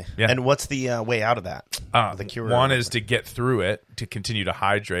 really? Yeah. And what's the way out of that? The cure? One is to get through it, to continue to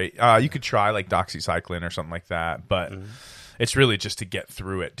hydrate. You could try like doxycycline or something like that, but it's really just to get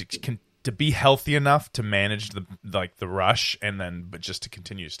through it, to be healthy enough to manage the rush, but just to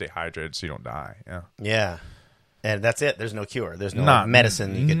continue to stay hydrated so you don't die. Yeah. And that's it. There's no cure. There's no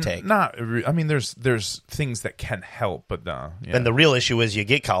medicine you can take. I mean, there's things that can help, but And the real issue is you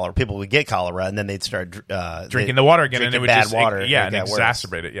get cholera. People would get cholera, and then they'd start drinking the water again, and it would bad just water, and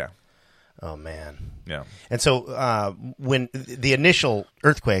exacerbate it. Yeah. Oh man. Yeah. And so when the initial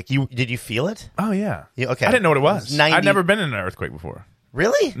earthquake, did you feel it? Oh yeah. Okay. I didn't know what it was. I'd never been in an earthquake before.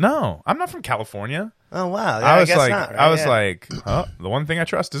 Really? No, I'm not from California. Oh wow! Yeah, I guess not, right? I was like, oh, the one thing I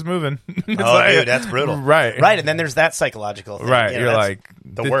trust is moving. Dude, that's brutal. Right. And then there's that psychological thing. Right. You're like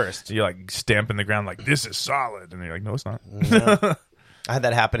the worst. You're like stamping the ground like this is solid, and you're like, no, it's not. No. I had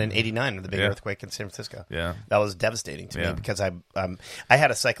that happen in '89 with the big earthquake in San Francisco. Yeah, that was devastating to me because I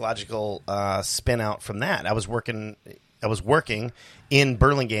had a psychological spin out from that. I was working in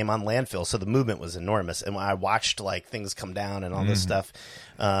Burlingame on landfill, so the movement was enormous, and I watched like things come down and all this stuff.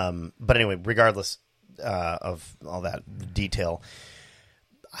 But anyway, regardless, of all that detail,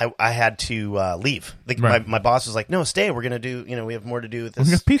 I had to leave. Right. My boss was like, "No, stay. We're gonna do. We have more to do with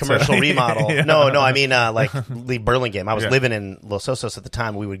this pizza. commercial remodel." Yeah. No, I mean leave Burlingame. I was living in Los Osos at the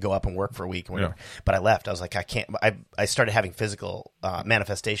time. We would go up and work for a week, and but I left. I was like, I can't. I started having physical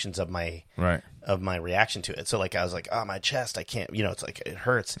manifestations of my reaction to it. So I was like, oh, my chest, I can't. It's like it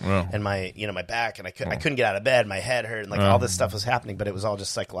hurts, and my my back, and I couldn't get out of bed. My head hurt, and all this stuff was happening, but it was all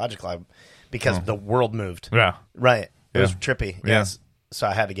just psychological because the world moved. Yeah, right. It was trippy. Yeah. Yes. So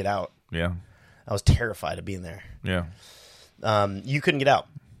I had to get out. Yeah. I was terrified of being there. Yeah. You couldn't get out.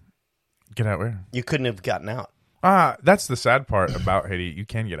 Get out where? You couldn't have gotten out. That's the sad part about Haiti. You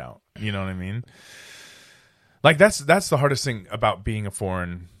can get out. You know what I mean? That's the hardest thing about being a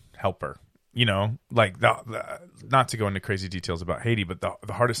foreign helper. Not to go into crazy details about Haiti, but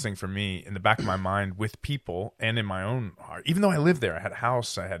the hardest thing for me in the back of my mind with people and in my own heart, even though I lived there, I had a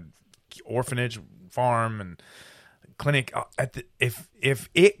house, I had orphanage, farm, and clinic. If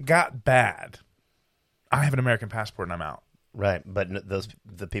it got bad, I have an American passport and I'm out. Right, but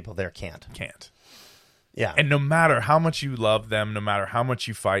the people there can't. Yeah, and no matter how much you love them, no matter how much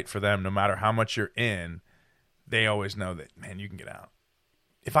you fight for them, no matter how much you're in, they always know that, man, you can get out.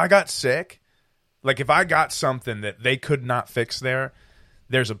 If I got sick, if I got something that they could not fix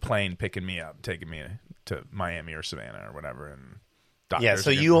there's a plane picking me up, taking me to Miami or Savannah or whatever, and so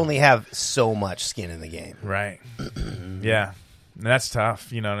you only have so much skin in the game. Right. Yeah. And that's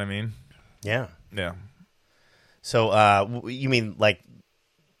tough. You know what I mean? Yeah. Yeah. So you mean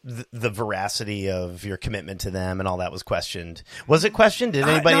the veracity of your commitment to them and all that was questioned? Was it questioned? Did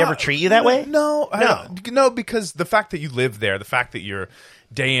anybody ever treat you that way? No, because the fact that you live there, the fact that you're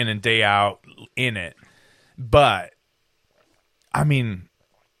day in and day out in it. But, I mean,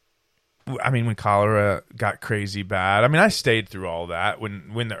 when cholera got crazy bad, I stayed through all that.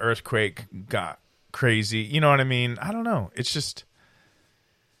 When the earthquake got crazy, you know what I mean? I don't know. It's just,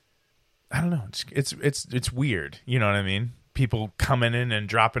 I don't know. It's weird. You know what I mean? People coming in and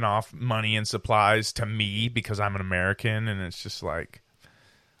dropping off money and supplies to me because I'm an American, and it's just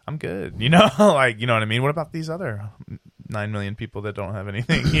I'm good. You know what I mean? What about these other 9 million people that don't have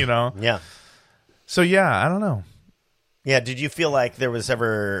anything? Yeah. So I don't know. Yeah, did you feel like there was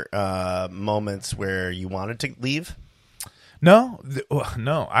ever moments where you wanted to leave? No.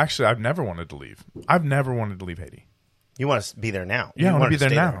 Actually, I've never wanted to leave. I've never wanted to leave Haiti. You want to be there now? Yeah, I want to be there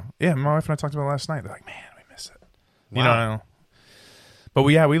now. Yeah, my wife and I talked about it last night. They're like, man, we miss it. Wow. But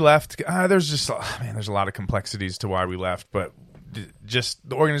we left. There's just, there's a lot of complexities to why we left, but just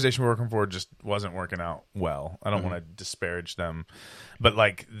the organization we're working for just wasn't working out well. I don't want to disparage them, but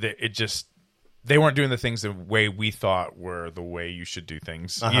they weren't doing the things the way we thought were the way you should do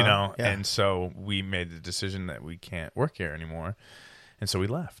things, Yeah. And so we made the decision that we can't work here anymore. And so we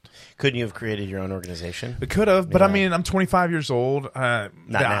left. Couldn't you have created your own organization? We could have, but I'm 25 years old. Not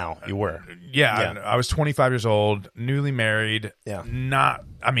now. You were. Yeah, I was 25 years old, newly married. Yeah.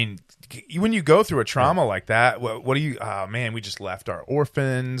 When you go through a trauma like that, what do you, we just left our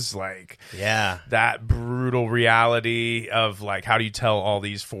orphans, that brutal reality of how do you tell all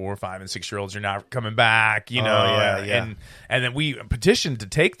these 4, 5, and 6-year-olds you're not coming back, And then we petitioned to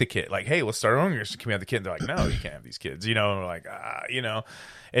take the kid, hey, let's start our own, can we have the kid? And they're like, no, you can't have these kids,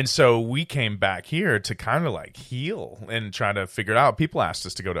 and so we came back here to kind of heal and try to figure it out. People asked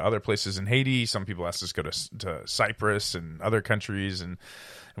us to go to other places in Haiti. Some people asked us to go to Cyprus and other countries, and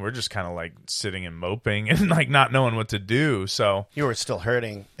we're just kind of sitting and moping and not knowing what to do. So you were still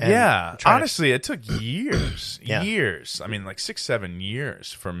hurting. Honestly, it took years, years. 6, 7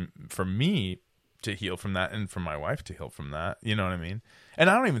 years for me to heal from that, and for my wife to heal from that. You know what I mean? And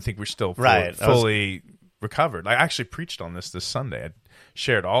I don't even think we're still fully recovered. I actually preached on this Sunday. I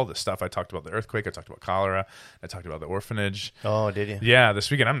shared all this stuff. I talked about the earthquake. I talked about cholera. I talked about the orphanage. Oh, did you? Yeah, this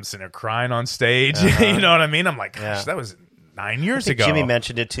weekend I'm sitting there crying on stage. You know what I mean? I'm like, gosh, that was 9 years ago. Jimmy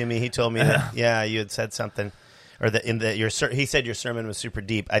mentioned it to me. He told me that, you had said something, or he said your sermon was super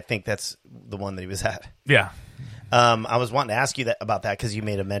deep. I think that's the one that he was at. Yeah. I was wanting to ask you about that because you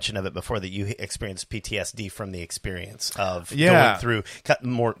made a mention of it before, that you experienced PTSD from the experience of going through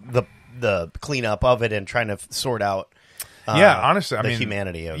more the cleanup of it and trying to sort out. Honestly, the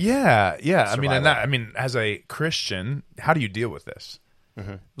humanity of survival. As a Christian, how do you deal with this?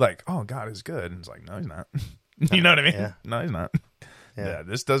 Oh, God is good. And it's like, no, he's not. You know what I mean? Yeah. No, he's not. Yeah,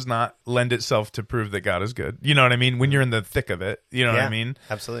 this does not lend itself to prove that God is good. You know what I mean? When you're in the thick of it, you know what I mean?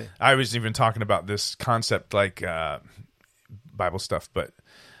 Absolutely. I was even talking about this concept, Bible stuff, but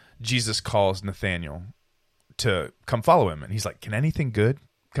Jesus calls Nathanael to come follow him, and he's like, "Can anything good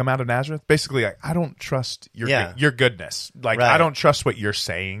come out of Nazareth?" Basically, I don't trust your goodness. I don't trust what you're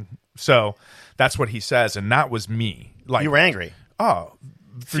saying. So that's what he says, and that was me. Like, you were angry. Oh,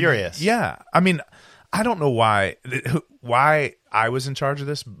 furious. Yeah. I mean, I don't know why I was in charge of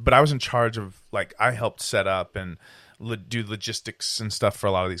this, but I was in charge of, like, I helped set up and do logistics and stuff for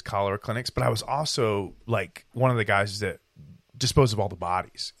a lot of these cholera clinics, but I was also like one of the guys that disposed of all the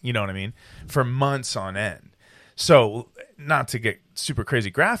bodies, you know what I mean, for months on end. So not to get super crazy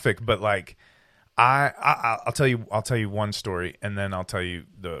graphic, but like I'll tell you one story, and then I'll tell you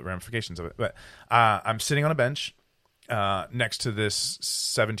the ramifications of it. But I'm sitting on a bench next to this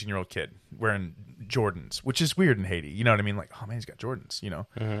 17-year-old kid wearing Jordans, which is weird in Haiti. You know what I mean? Like, oh man, he's got Jordans, you know,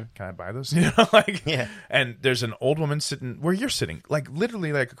 can I buy those? You know, like, yeah. And there's an old woman sitting where you're sitting, like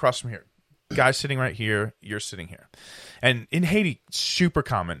literally like across from here. Guy's sitting right here, you're sitting here. And in Haiti, super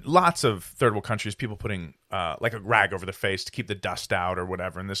common. Lots of third world countries, people putting like a rag over their face to keep the dust out or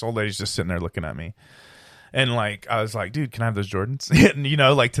whatever. And this old lady's just sitting there looking at me. And like, I was like, dude, can I have those Jordans? And, you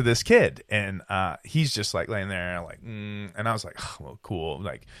know, like to this kid. And he's just like laying there like, and I was like, oh, well, cool.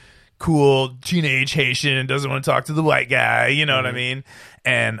 Like, cool teenage Haitian, doesn't want to talk to the white guy. You know what I mean?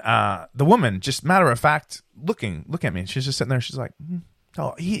 And the woman, just matter of fact, look at me. And she's just sitting there. She's like,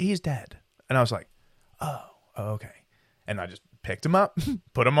 oh, he's dead. And I was like, oh, okay. And I just picked him up,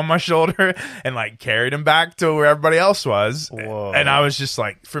 put him on my shoulder, and like carried him back to where everybody else was. Whoa. And I was just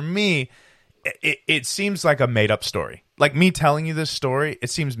like, for me, it seems like a made up story. Like me telling you this story, it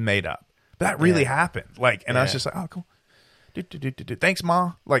seems made up. But that really happened. Like, and I was just like, oh, cool. Thanks,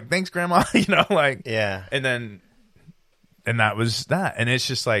 Ma. Like, thanks, Grandma. You know, like, yeah. And that was that. And it's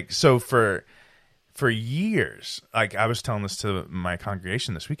just like, so for years, like I was telling this to my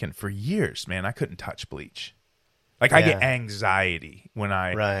congregation this weekend, for years, man, I couldn't touch bleach. Like I get anxiety when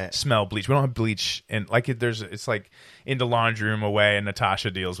I smell bleach. We don't have bleach, and like it's like in the laundry room away, and Natasha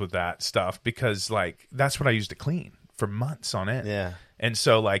deals with that stuff because like that's what I used to clean for months on end. Yeah, and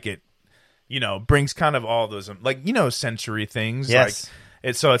so like it, you know, brings kind of all those like, you know, sensory things. Yes. Like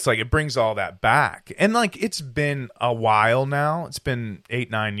it's like it brings all that back, and like it's been a while now. It's been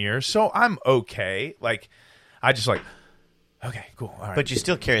 8-9 years, so I'm okay. Like I just like. Okay, cool. All right. But you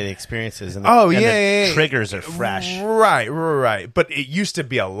still carry the experiences, and the triggers are fresh. Right. But it used to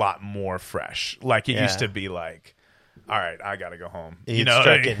be a lot more fresh. Like it used to be like, all right, I got to go home. You know,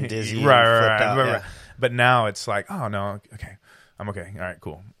 start getting dizzy, right. But now it's like, oh no, okay, I'm okay. All right,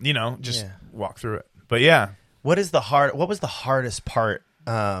 cool. You know, just walk through it. But yeah, what was the hardest part?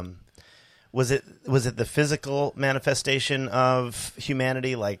 Was it the physical manifestation of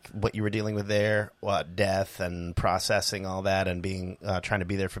humanity, like what you were dealing with there, death and processing all that, and being trying to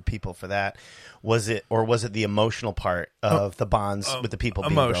be there for people for that? Was it the emotional part of the bonds with the people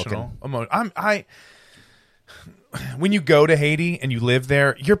being broken? When you go to Haiti and you live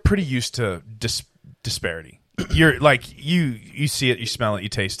there, you're pretty used to disparity. You're like you see it, you smell it, you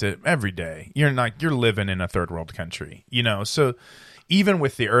taste it every day. You're living in a third world country, you know, so. Even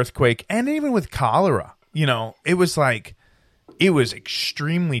with the earthquake and even with cholera, you know, it was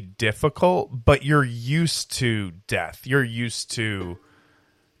extremely difficult, but you're used to death. You're used to,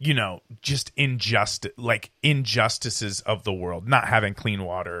 you know, just injustices of the world, not having clean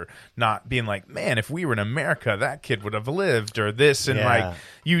water, not being like, man, if we were in America, that kid would have lived or this. And like,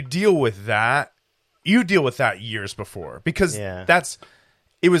 you deal with that. You deal with that years before because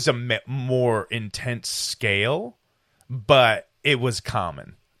it was a more intense scale, but it was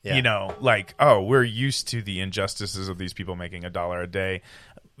common, you know, like, oh, we're used to the injustices of these people making $1 a day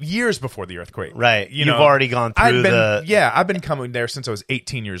years before the earthquake. Right. You've already gone through I've been coming there since I was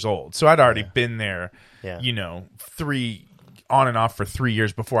 18 years old. So I'd already been there, you know, on and off for 3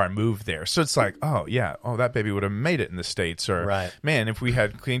 years before I moved there. So it's like, oh yeah, that baby would have made it in the States, or man, if we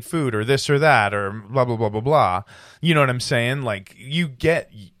had clean food or this or that or blah, blah, blah, blah, blah. You know what I'm saying? Like you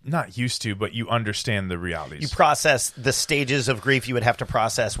get not used to, but you understand the realities. You process the stages of grief you would have to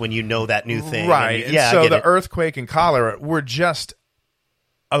process when you know that new thing. Right. And so the earthquake and cholera were just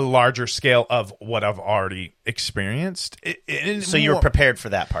a larger scale of what I've already experienced. So you're prepared for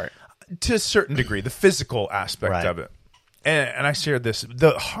that part? To a certain degree, the physical aspect of it. And I shared this.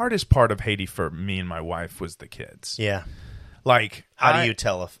 The hardest part of Haiti for me and my wife was the kids. Yeah. Like, how do you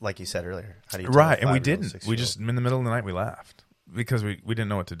tell like you said earlier? How do you tell right, and we didn't. We just, in the middle of the night, we laughed because we didn't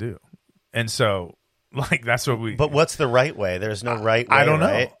know what to do. And so, like, that's what we... But what's the right way? There's no right way, I don't know.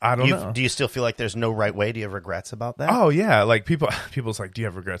 Right? I don't know. Do you still feel like there's no right way? Do you have regrets about that? Oh, yeah. Like, people's like, do you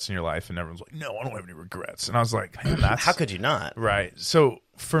have regrets in your life? And everyone's like, no, I don't have any regrets. And I was like, how could you not? Right. So,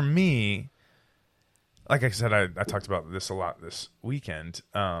 for me... Like I said, I talked about this a lot this weekend.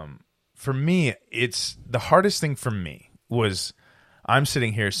 For me, it's the hardest thing for me was I'm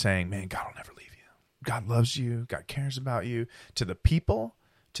sitting here saying, man, God will never leave you. God loves you. God cares about you. To the people,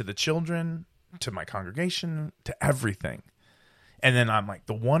 to the children, to my congregation, to everything. And then I'm like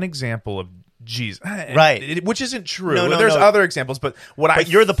the one example of Jesus, right? Which isn't true. No, there's other examples, but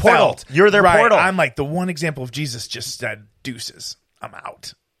you're the portal. You're their portal. I'm like the one example of Jesus just said, "Deuces, I'm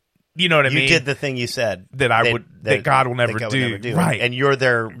out." You know what I mean? You did the thing you said that God will never do. Right, and you're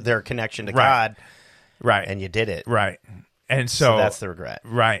their connection to God. Right, and you did it. Right, and so that's the regret.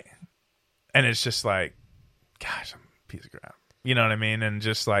 Right, and it's just like, gosh, I'm a piece of crap. You know what I mean? And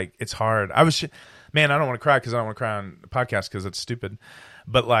just like it's hard. Man, I don't want to cry because I don't want to cry on the podcast because it's stupid.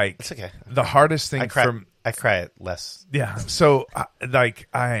 But like, it's okay. The hardest thing I cry less. Yeah. So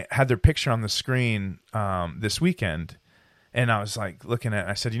I had their picture on the screen this weekend, and I was like looking at it,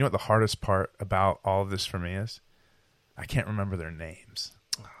 and I said, you know what the hardest part about all of this for me is? I can't remember their names.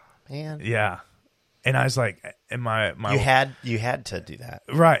 Oh, man. Yeah. And I was like, and my you had to do that.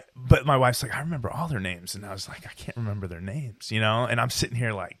 Right. But my wife's like, I remember all their names. And I was like, I can't remember their names, and I'm sitting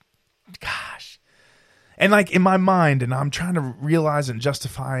here like, gosh. And like in my mind, and I'm trying to realize and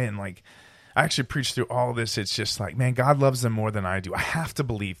justify, and like I actually preach through all of this. It's just like, man, God loves them more than I do. I have to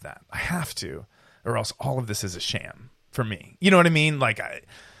believe that. I have to, or else all of this is a sham for me. You know what I mean? Like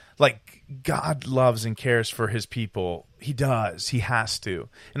God loves and cares for his people. He does. He has to.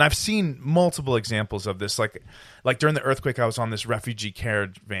 And I've seen multiple examples of this. Like during the earthquake, I was on this refugee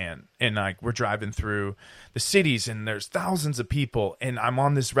caravan, and like we're driving through the cities, and there's thousands of people, and I'm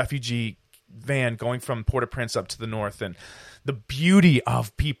on this refugee van going from Port-au-Prince up to the north, and the beauty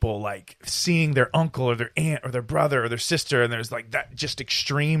of people like seeing their uncle or their aunt or their brother or their sister, and there's like that just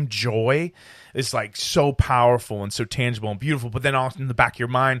extreme joy is like so powerful and so tangible and beautiful. But then off in the back of your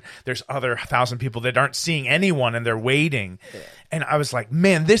mind, there's other 1,000 people that aren't seeing anyone, and they're waiting. Yeah. And I was like,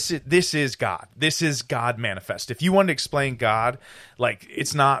 man, this is God. This is God manifest. If you want to explain God, like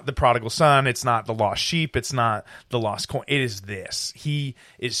it's not the prodigal son, it's not the lost sheep, it's not the lost coin. It is this. He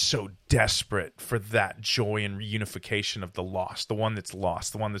is so desperate for that joy and reunification of the lost, the one that's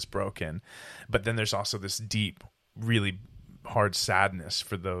lost, the one that's broken. But then there's also this deep, really hard sadness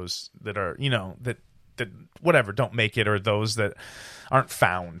for those that are, that whatever, don't make it, or those that aren't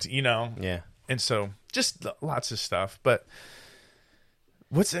found, Yeah. And so just lots of stuff. But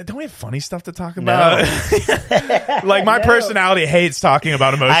don't we have funny stuff to talk about? No. Like my personality hates talking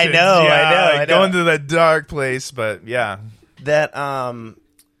about emotions. I know. Going to that dark place, but yeah. That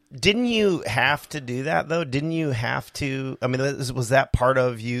didn't you have to do that though? Didn't you have to? I mean, was that part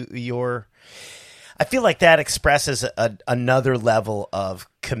of your? I feel like that expresses another level of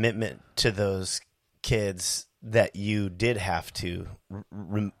commitment to those kids that you did have to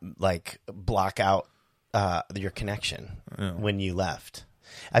block out your connection when you left.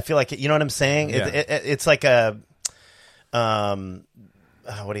 I feel like, you know what I'm saying? Yeah. It's like a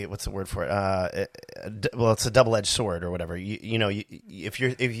what's the word for it? It's a double-edged sword or whatever. If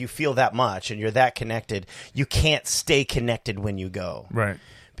you feel that much and you're that connected, you can't stay connected when you go, right?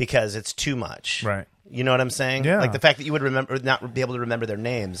 Because it's too much, right? You know what I'm saying? Yeah. Like the fact that you would not be able to remember their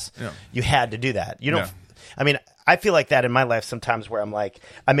names, yeah. You had to do that. You don't. Yeah. I mean, I feel like that in my life sometimes, where I'm like,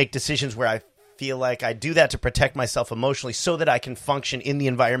 I make decisions where I feel like I do that to protect myself emotionally so that I can function in the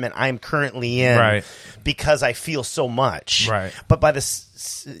environment I'm currently in, right? Because I feel so much, right? But by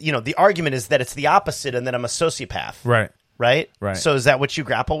the argument is that it's the opposite, and that I'm a sociopath, right? Right. So is that what you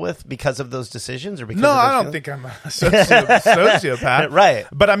grapple with because of those decisions, or because? No, I don't think I'm a sociopath, right?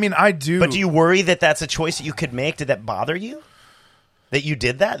 But I mean, I do. But do you worry that that's a choice that you could make? Did that bother you? That you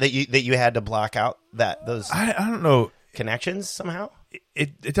did that you had to block out those? I don't know, connections somehow.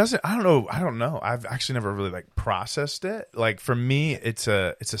 It doesn't. I don't know. I've actually never really processed it. Like for me, it's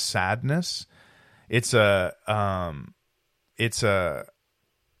a sadness. It's a I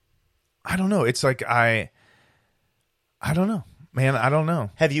don't know. It's like I don't know, man. I don't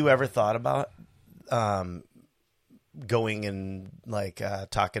know. Have you ever thought about going and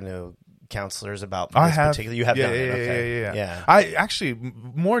talking to counselors about this particular? You have done it. Okay. Yeah. I actually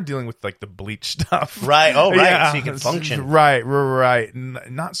more dealing with like the bleach stuff. Right. Oh, right. Yeah. So you can function. Right.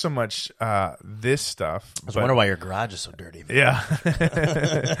 Not so much this stuff. I was wondering why your garage is so dirty. Yeah.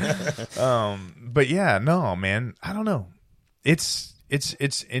 But yeah, no, man. I don't know. It's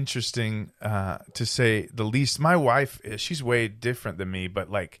interesting to say the least. My wife, she's way different than me,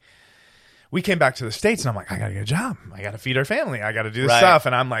 but like we came back to the States, and I'm like, I got to get a job. I got to feed our family. I got to do this stuff.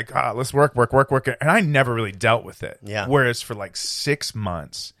 And I'm like, let's work. And I never really dealt with it. Yeah. Whereas for like 6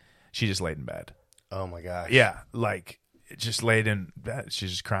 months, she just laid in bed. Oh my gosh. Yeah. Like just laid in bed.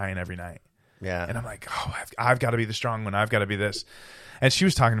 She's just crying every night. Yeah. And I'm like, I've got to be the strong one. I've got to be this. And she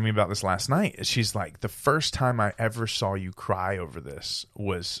was talking to me about this last night. She's like, the first time I ever saw you cry over this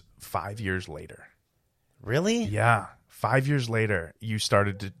was 5 years later. Really? Yeah. 5 years later, you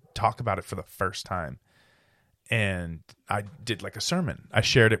started to talk about it for the first time. And I did like a sermon. I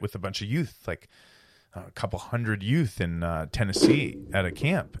shared it with a bunch of youth, like a couple hundred youth in Tennessee at a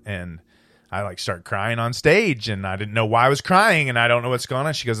camp. And I like started crying on stage, and I didn't know why I was crying, and I don't know what's going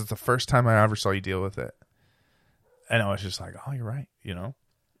on. She goes, "It's the first time I ever saw you deal with it." And I was just like, "Oh, you're right,"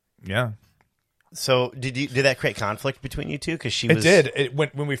 Yeah. So did that create conflict between you two? Because it did.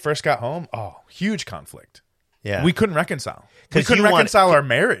 When we first got home, huge conflict. Yeah, we couldn't reconcile. We couldn't reconcile our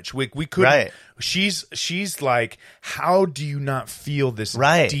marriage. We couldn't. Right. She's like, "How do you not feel this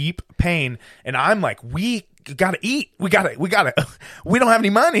right. deep pain?" And I'm like, "We gotta eat. We gotta. We don't have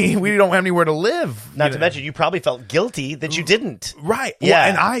any money. We don't have anywhere to live." Not to mention, you probably felt guilty that you didn't. Right.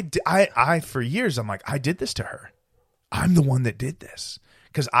 Yeah. Well, and I for years, I'm like, I did this to her. I'm the one that did this.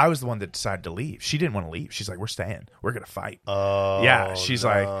 Because I was the one that decided to leave. She didn't want to leave. She's like, "We're staying. We're going to fight." Oh, yeah. She's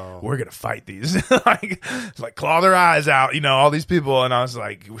like, "We're going to fight these." like claw their eyes out, all these people. And I was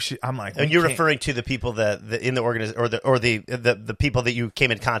like, I'm like, and you're referring to the people that in the organization or the people that you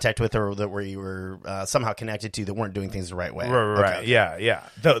came in contact with or that where you were somehow connected to that weren't doing things the right way. Right. Okay. Yeah.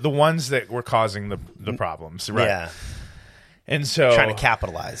 The ones that were causing the problems. Right. Yeah. And so. Trying to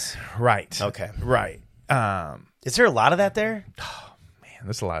capitalize. Right. Okay. Right. Is there a lot of that there?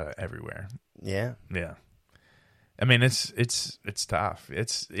 There's a lot of everywhere. Yeah. Yeah. I mean, it's tough.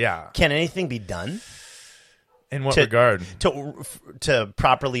 Can anything be done? In what regard? To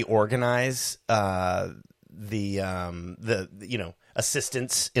properly organize the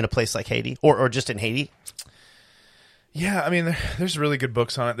assistance in a place like Haiti or just in Haiti? Yeah, I mean, there's really good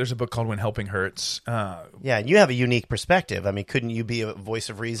books on it. There's a book called When Helping Hurts. Yeah, you have a unique perspective. I mean, couldn't you be a voice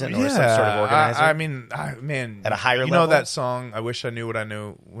of reason or some sort of organizer? I mean, man, at a higher level. You know that song, "I Wish I Knew What I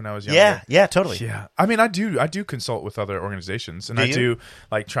Knew When I Was Younger"? Yeah, totally. Yeah, I mean, I do consult with other organizations, and I do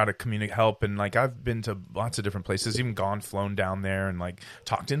like try to communicate, help, and like I've been to lots of different places, even flown down there, and like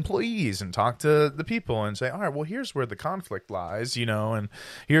talked to employees and talked to the people, and say, all right, well, here's where the conflict lies, and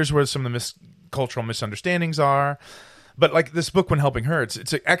here's where some of the cultural misunderstandings are. But like this book, When Helping Hurts,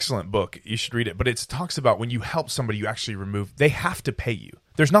 it's an excellent book. You should read it. But it talks about when you help somebody, you actually they have to pay you.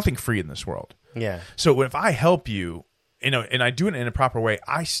 There's nothing free in this world. Yeah. So if I help you, and I do it in a proper way,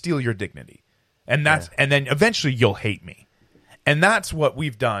 I steal your dignity. And and then eventually you'll hate me. And that's what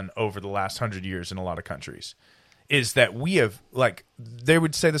we've done over the last 100 years in a lot of countries, is that we have, like, they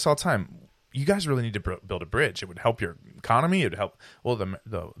would say this all the time. You guys really need to build a bridge. It would help your economy. It would help. Well, the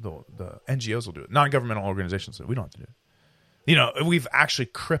NGOs will do it. Non-governmental organizations. We don't have to do it. We've actually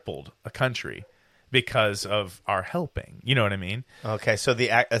crippled a country because of our helping. You know what I mean? Okay, so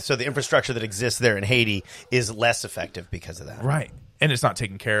the infrastructure that exists there in Haiti is less effective because of that, right? And it's not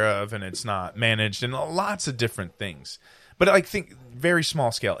taken care of, and it's not managed, and lots of different things. But I think very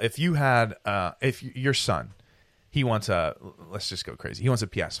small scale. If you had, if your son, he wants let's just go crazy. He wants a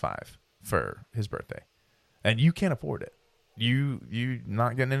PS5 for his birthday, and you can't afford it. You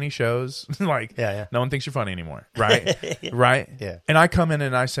not getting any shows. Like, yeah. No one thinks you're funny anymore, right? Right? Yeah. And I come in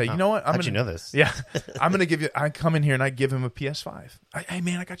and I say, you know what? How'd you know this? Yeah. I'm going to give you, I come in here and I give him a PS5. Hey,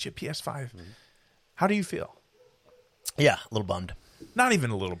 man, I got you a PS5. Mm-hmm. How do you feel? Yeah, a little bummed. Not even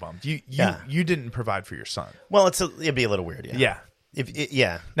a little bummed. You didn't provide for your son. Well, it'd be a little weird, yeah.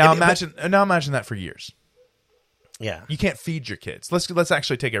 Yeah. Now imagine that for years. Yeah, you can't feed your kids. Let's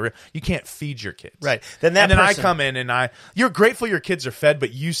actually take it real. You can't feed your kids, right? Then I come in and you're grateful your kids are fed,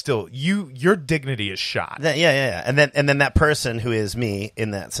 but your dignity is shot. Yeah. And then that person who is me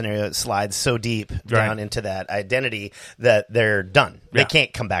in that scenario slides so deep down into that identity that they're done. They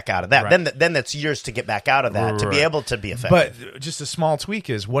can't come back out of that. Right. Then that's yours to get back out of that to be able to be effective. But just a small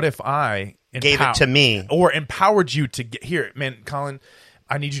tweak is, what if I gave it to me or empowered you to get here, man, Colin?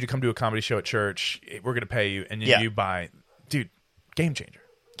 I need you to come to a comedy show at church. We're going to pay you, and then you buy, dude, game changer.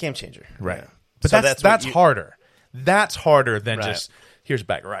 Right? Yeah. But so that's harder. That's harder than just here's a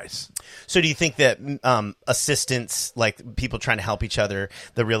bag of rice. So do you think that assistance, like people trying to help each other,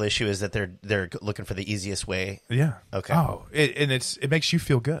 the real issue is that they're looking for the easiest way? Yeah. Okay. Oh, it makes you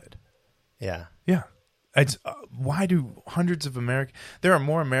feel good. Yeah. Yeah. It's why do hundreds of there are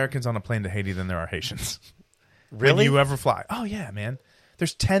more Americans on a plane to Haiti than there are Haitians. Really? When you ever fly? Oh yeah, man.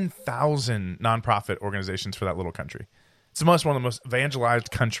 There's 10,000 nonprofit organizations for that little country. It's one of the most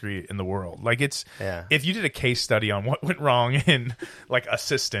evangelized country in the world. Like if you did a case study on what went wrong in like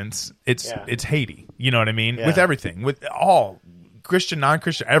assistance, it's Haiti. You know what I mean? Yeah. With everything, with all Christian,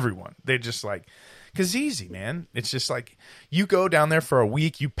 non-Christian, everyone. They just like, because it's easy, man. It's just like you go down there for a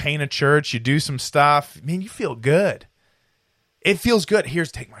week, you paint a church, you do some stuff. Man, you feel good. It feels good.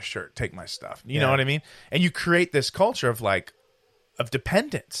 Here's, take my shirt, take my stuff. You know what I mean? And you create this culture of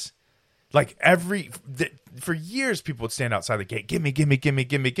dependence. Like for years, people would stand outside the gate, give me,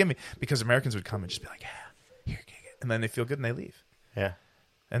 because Americans would come and just be like, yeah, here, and then they feel good and they leave. Yeah.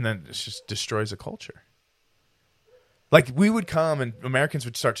 And then it just destroys a culture. Like, we would come and Americans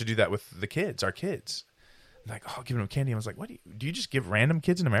would start to do that with the kids, our kids. Like, oh, giving them candy. I was like, what do you just give random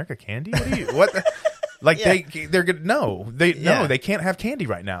kids in America candy? What the? Like, they're good. No, they can't have candy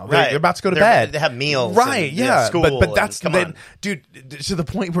right now. They're about to go to bed. They have meals. Right. And, yeah. School. But that's, dude, to the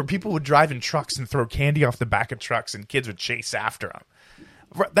point where people would drive in trucks and throw candy off the back of trucks and kids would chase after them.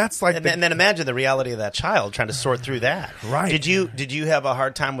 That's like, and then imagine the reality of that child trying to sort through that. Right? Did you have a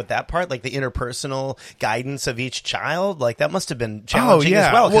hard time with that part, like the interpersonal guidance of each child? Like that must have been challenging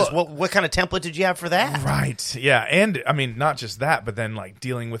as well. Because what kind of template did you have for that? Right. Yeah. And I mean, not just that, but then like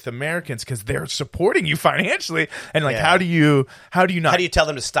dealing with Americans because they're supporting you financially, and like how do you tell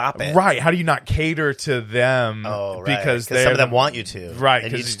them to stop it? Right. How do you not cater to them? Oh, right. Because some of them want you to. Right.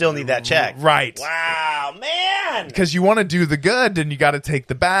 And you still need that check. Right. Wow, man. Because you want to do the good, and you got to take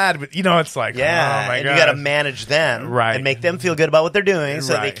the bad, but it's like, oh my God. You got to manage them, right, and make them feel good about what they're doing,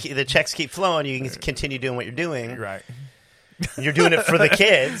 so right. the checks keep flowing. You can continue doing what you're doing, right? You're doing it for the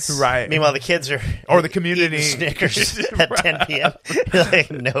kids, right? Meanwhile, the kids are or the community Snickers at 10 p.m. You're like,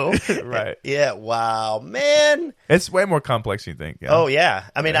 no, right? Yeah, wow, man, it's way more complex than you think. Yeah. Oh yeah,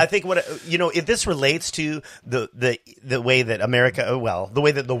 I mean, I think if this relates to the way that the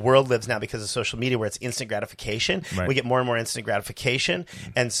way that the world lives now because of social media, where it's instant gratification. Right. We get more and more instant gratification,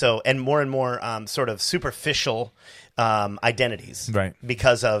 and more sort of superficial identities, right,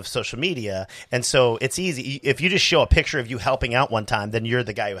 because of social media. And so it's easy if you just show a picture of you helping out one time, then you're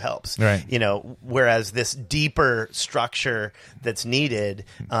the guy who helps, right? Whereas this deeper structure that's needed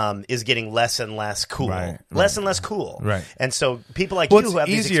is getting less and less cool, and less cool, right? And so people like you who have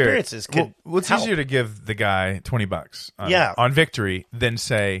these experiences could it's help. Easier to give the guy $20 on victory than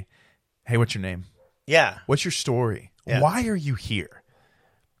say, hey, what's your name? Yeah, what's your story? Yeah. Why are you here?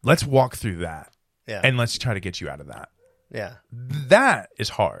 Let's walk through that. Yeah. And let's try to get you out of that. Yeah. That is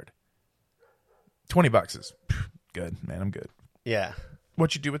hard. $20 is good, man. I'm good. Yeah.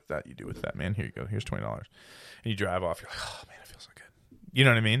 What you do with that, you do with that, man. Here you go. Here's $20. And you drive off. You're like, oh, man, it feels so good. You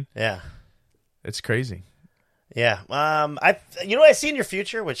know what I mean? Yeah. It's crazy. Yeah. I see in your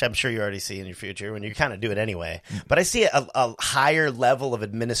future, which I'm sure you already see in your future when you kind of do it anyway, but I see a higher level of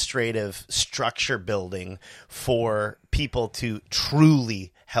administrative structure building for people to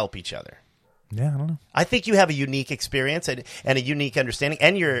truly help each other. Yeah, I don't know. I think you have a unique experience and a unique understanding,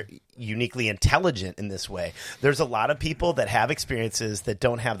 and you're uniquely intelligent in this way. There's a lot of people that have experiences that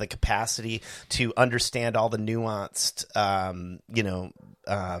don't have the capacity to understand all the nuanced,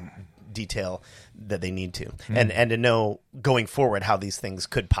 detail that they need to, and to know going forward how these things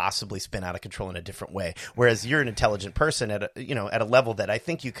could possibly spin out of control in a different way. Whereas you're an intelligent person at a level that I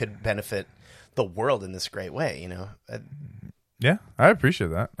think you could benefit the world in this great way. Yeah, I appreciate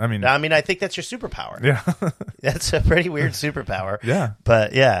that. I mean, I think that's your superpower. Yeah. That's a pretty weird superpower. Yeah.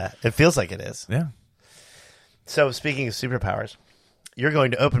 But yeah, it feels like it is. Yeah. So speaking of superpowers, you're going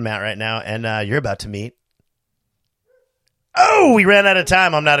to Open Mat right now, and you're about to meet. Oh, we ran out of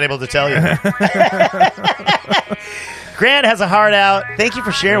time. I'm not able to tell you. Grant has a heart out. Thank you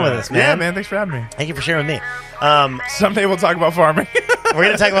for sharing with us, man. Yeah, man. Thanks for having me. Thank you for sharing with me. Someday we'll talk about farming. We're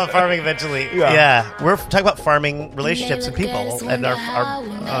going to talk about farming eventually. Yeah. We're talking about farming relationships with people and our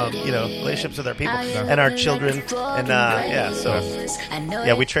relationships with our people and our children. And so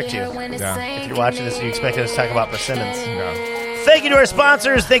we tricked you. Yeah. If you're watching this and you expected us to talk about persimmons. Yeah. Thank you to our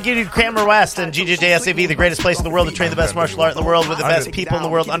sponsors. Thank you to Cranmer West and GJJSAV, the greatest place in the world to train the best martial art in the world with the best people in the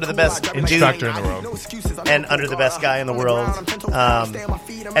world, under the best instructor in the world, and under the best guy in the world.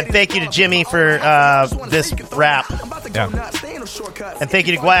 And thank you to Jimmy for this rap. Yeah. And thank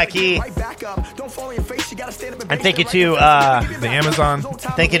you to Guayaki. And thank you to the Amazon.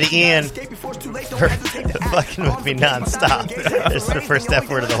 Thank you to Ian for fucking with me nonstop. This is the first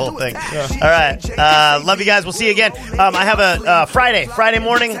F word of the whole thing. Yeah. All right. Love you guys. We'll see you again. I have a Friday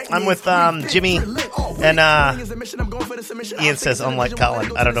morning. I'm with Jimmy and Ian says, unlike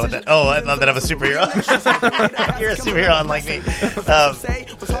Colin. I don't know what that. Oh, I thought that I'm a superhero. You're a superhero, unlike me.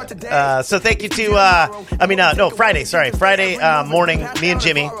 So thank you to Friday morning, me and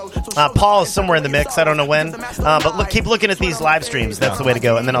Jimmy. Paul is somewhere in the mix. I don't know when. But keep looking at these live streams. That's the way to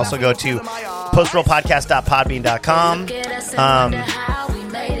go. And then also go to postrollpodcast.podbean.com.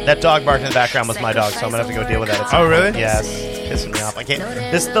 That dog barking in the background was my dog, so I'm going to have to go deal with that. Oh, really? Yeah, it's pissing me off. I can't.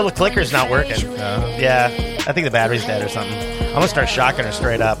 This little clicker's not working. Yeah, I think the battery's dead or something. I'm gonna start shocking her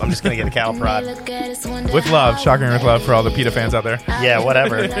straight up. I'm just gonna get a cattle prod. With love, shocking her with love for all the PETA fans out there. Yeah,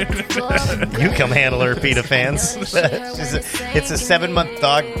 whatever. You come handle her, PETA fans. It's a 7-month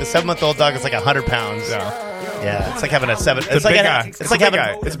dog. The 7-month-old dog is like 100 pounds. Yeah, it's like having a 7. It's like having.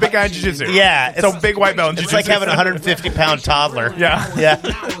 It's a big guy in jiu-jitsu. Yeah, it's a big white belt in jiu-jitsu. It's like having a 150-pound toddler. Yeah.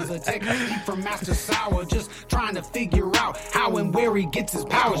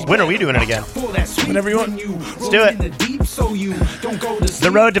 When are we doing it again? Whenever you want. Let's do it.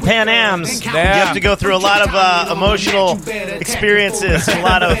 The road to Pan Am's. You have to go through a lot of emotional experiences, a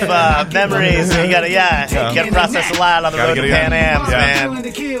lot of memories. And you gotta process a lot on the road to Pan Am's, man.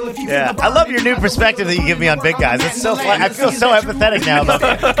 Yeah, I love your new perspective that you give me on big guys. It's so fun. I feel so empathetic now.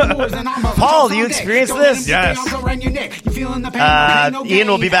 Paul, do you experience this? Yes. Ian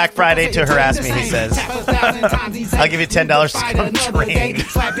will be back Friday to harass me, he says. I'll give you $10 to come train.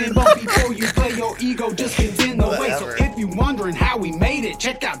 Whatever. If you're wondering how we made it,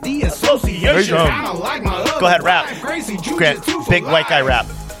 check out the association. Go ahead, rap. Grant, big white guy rap.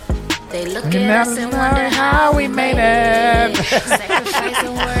 They look at us and wonder how we made it.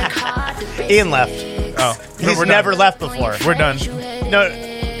 Ian left. Oh, he's never left before. We're done. No,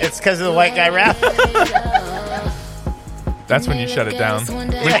 it's because of the white guy rap. That's when you shut it down.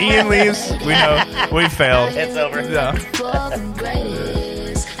 When Ian leaves, we know we failed. It's over. Yeah.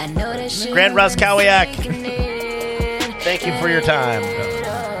 Grant Ruskowiak, thank you for your time.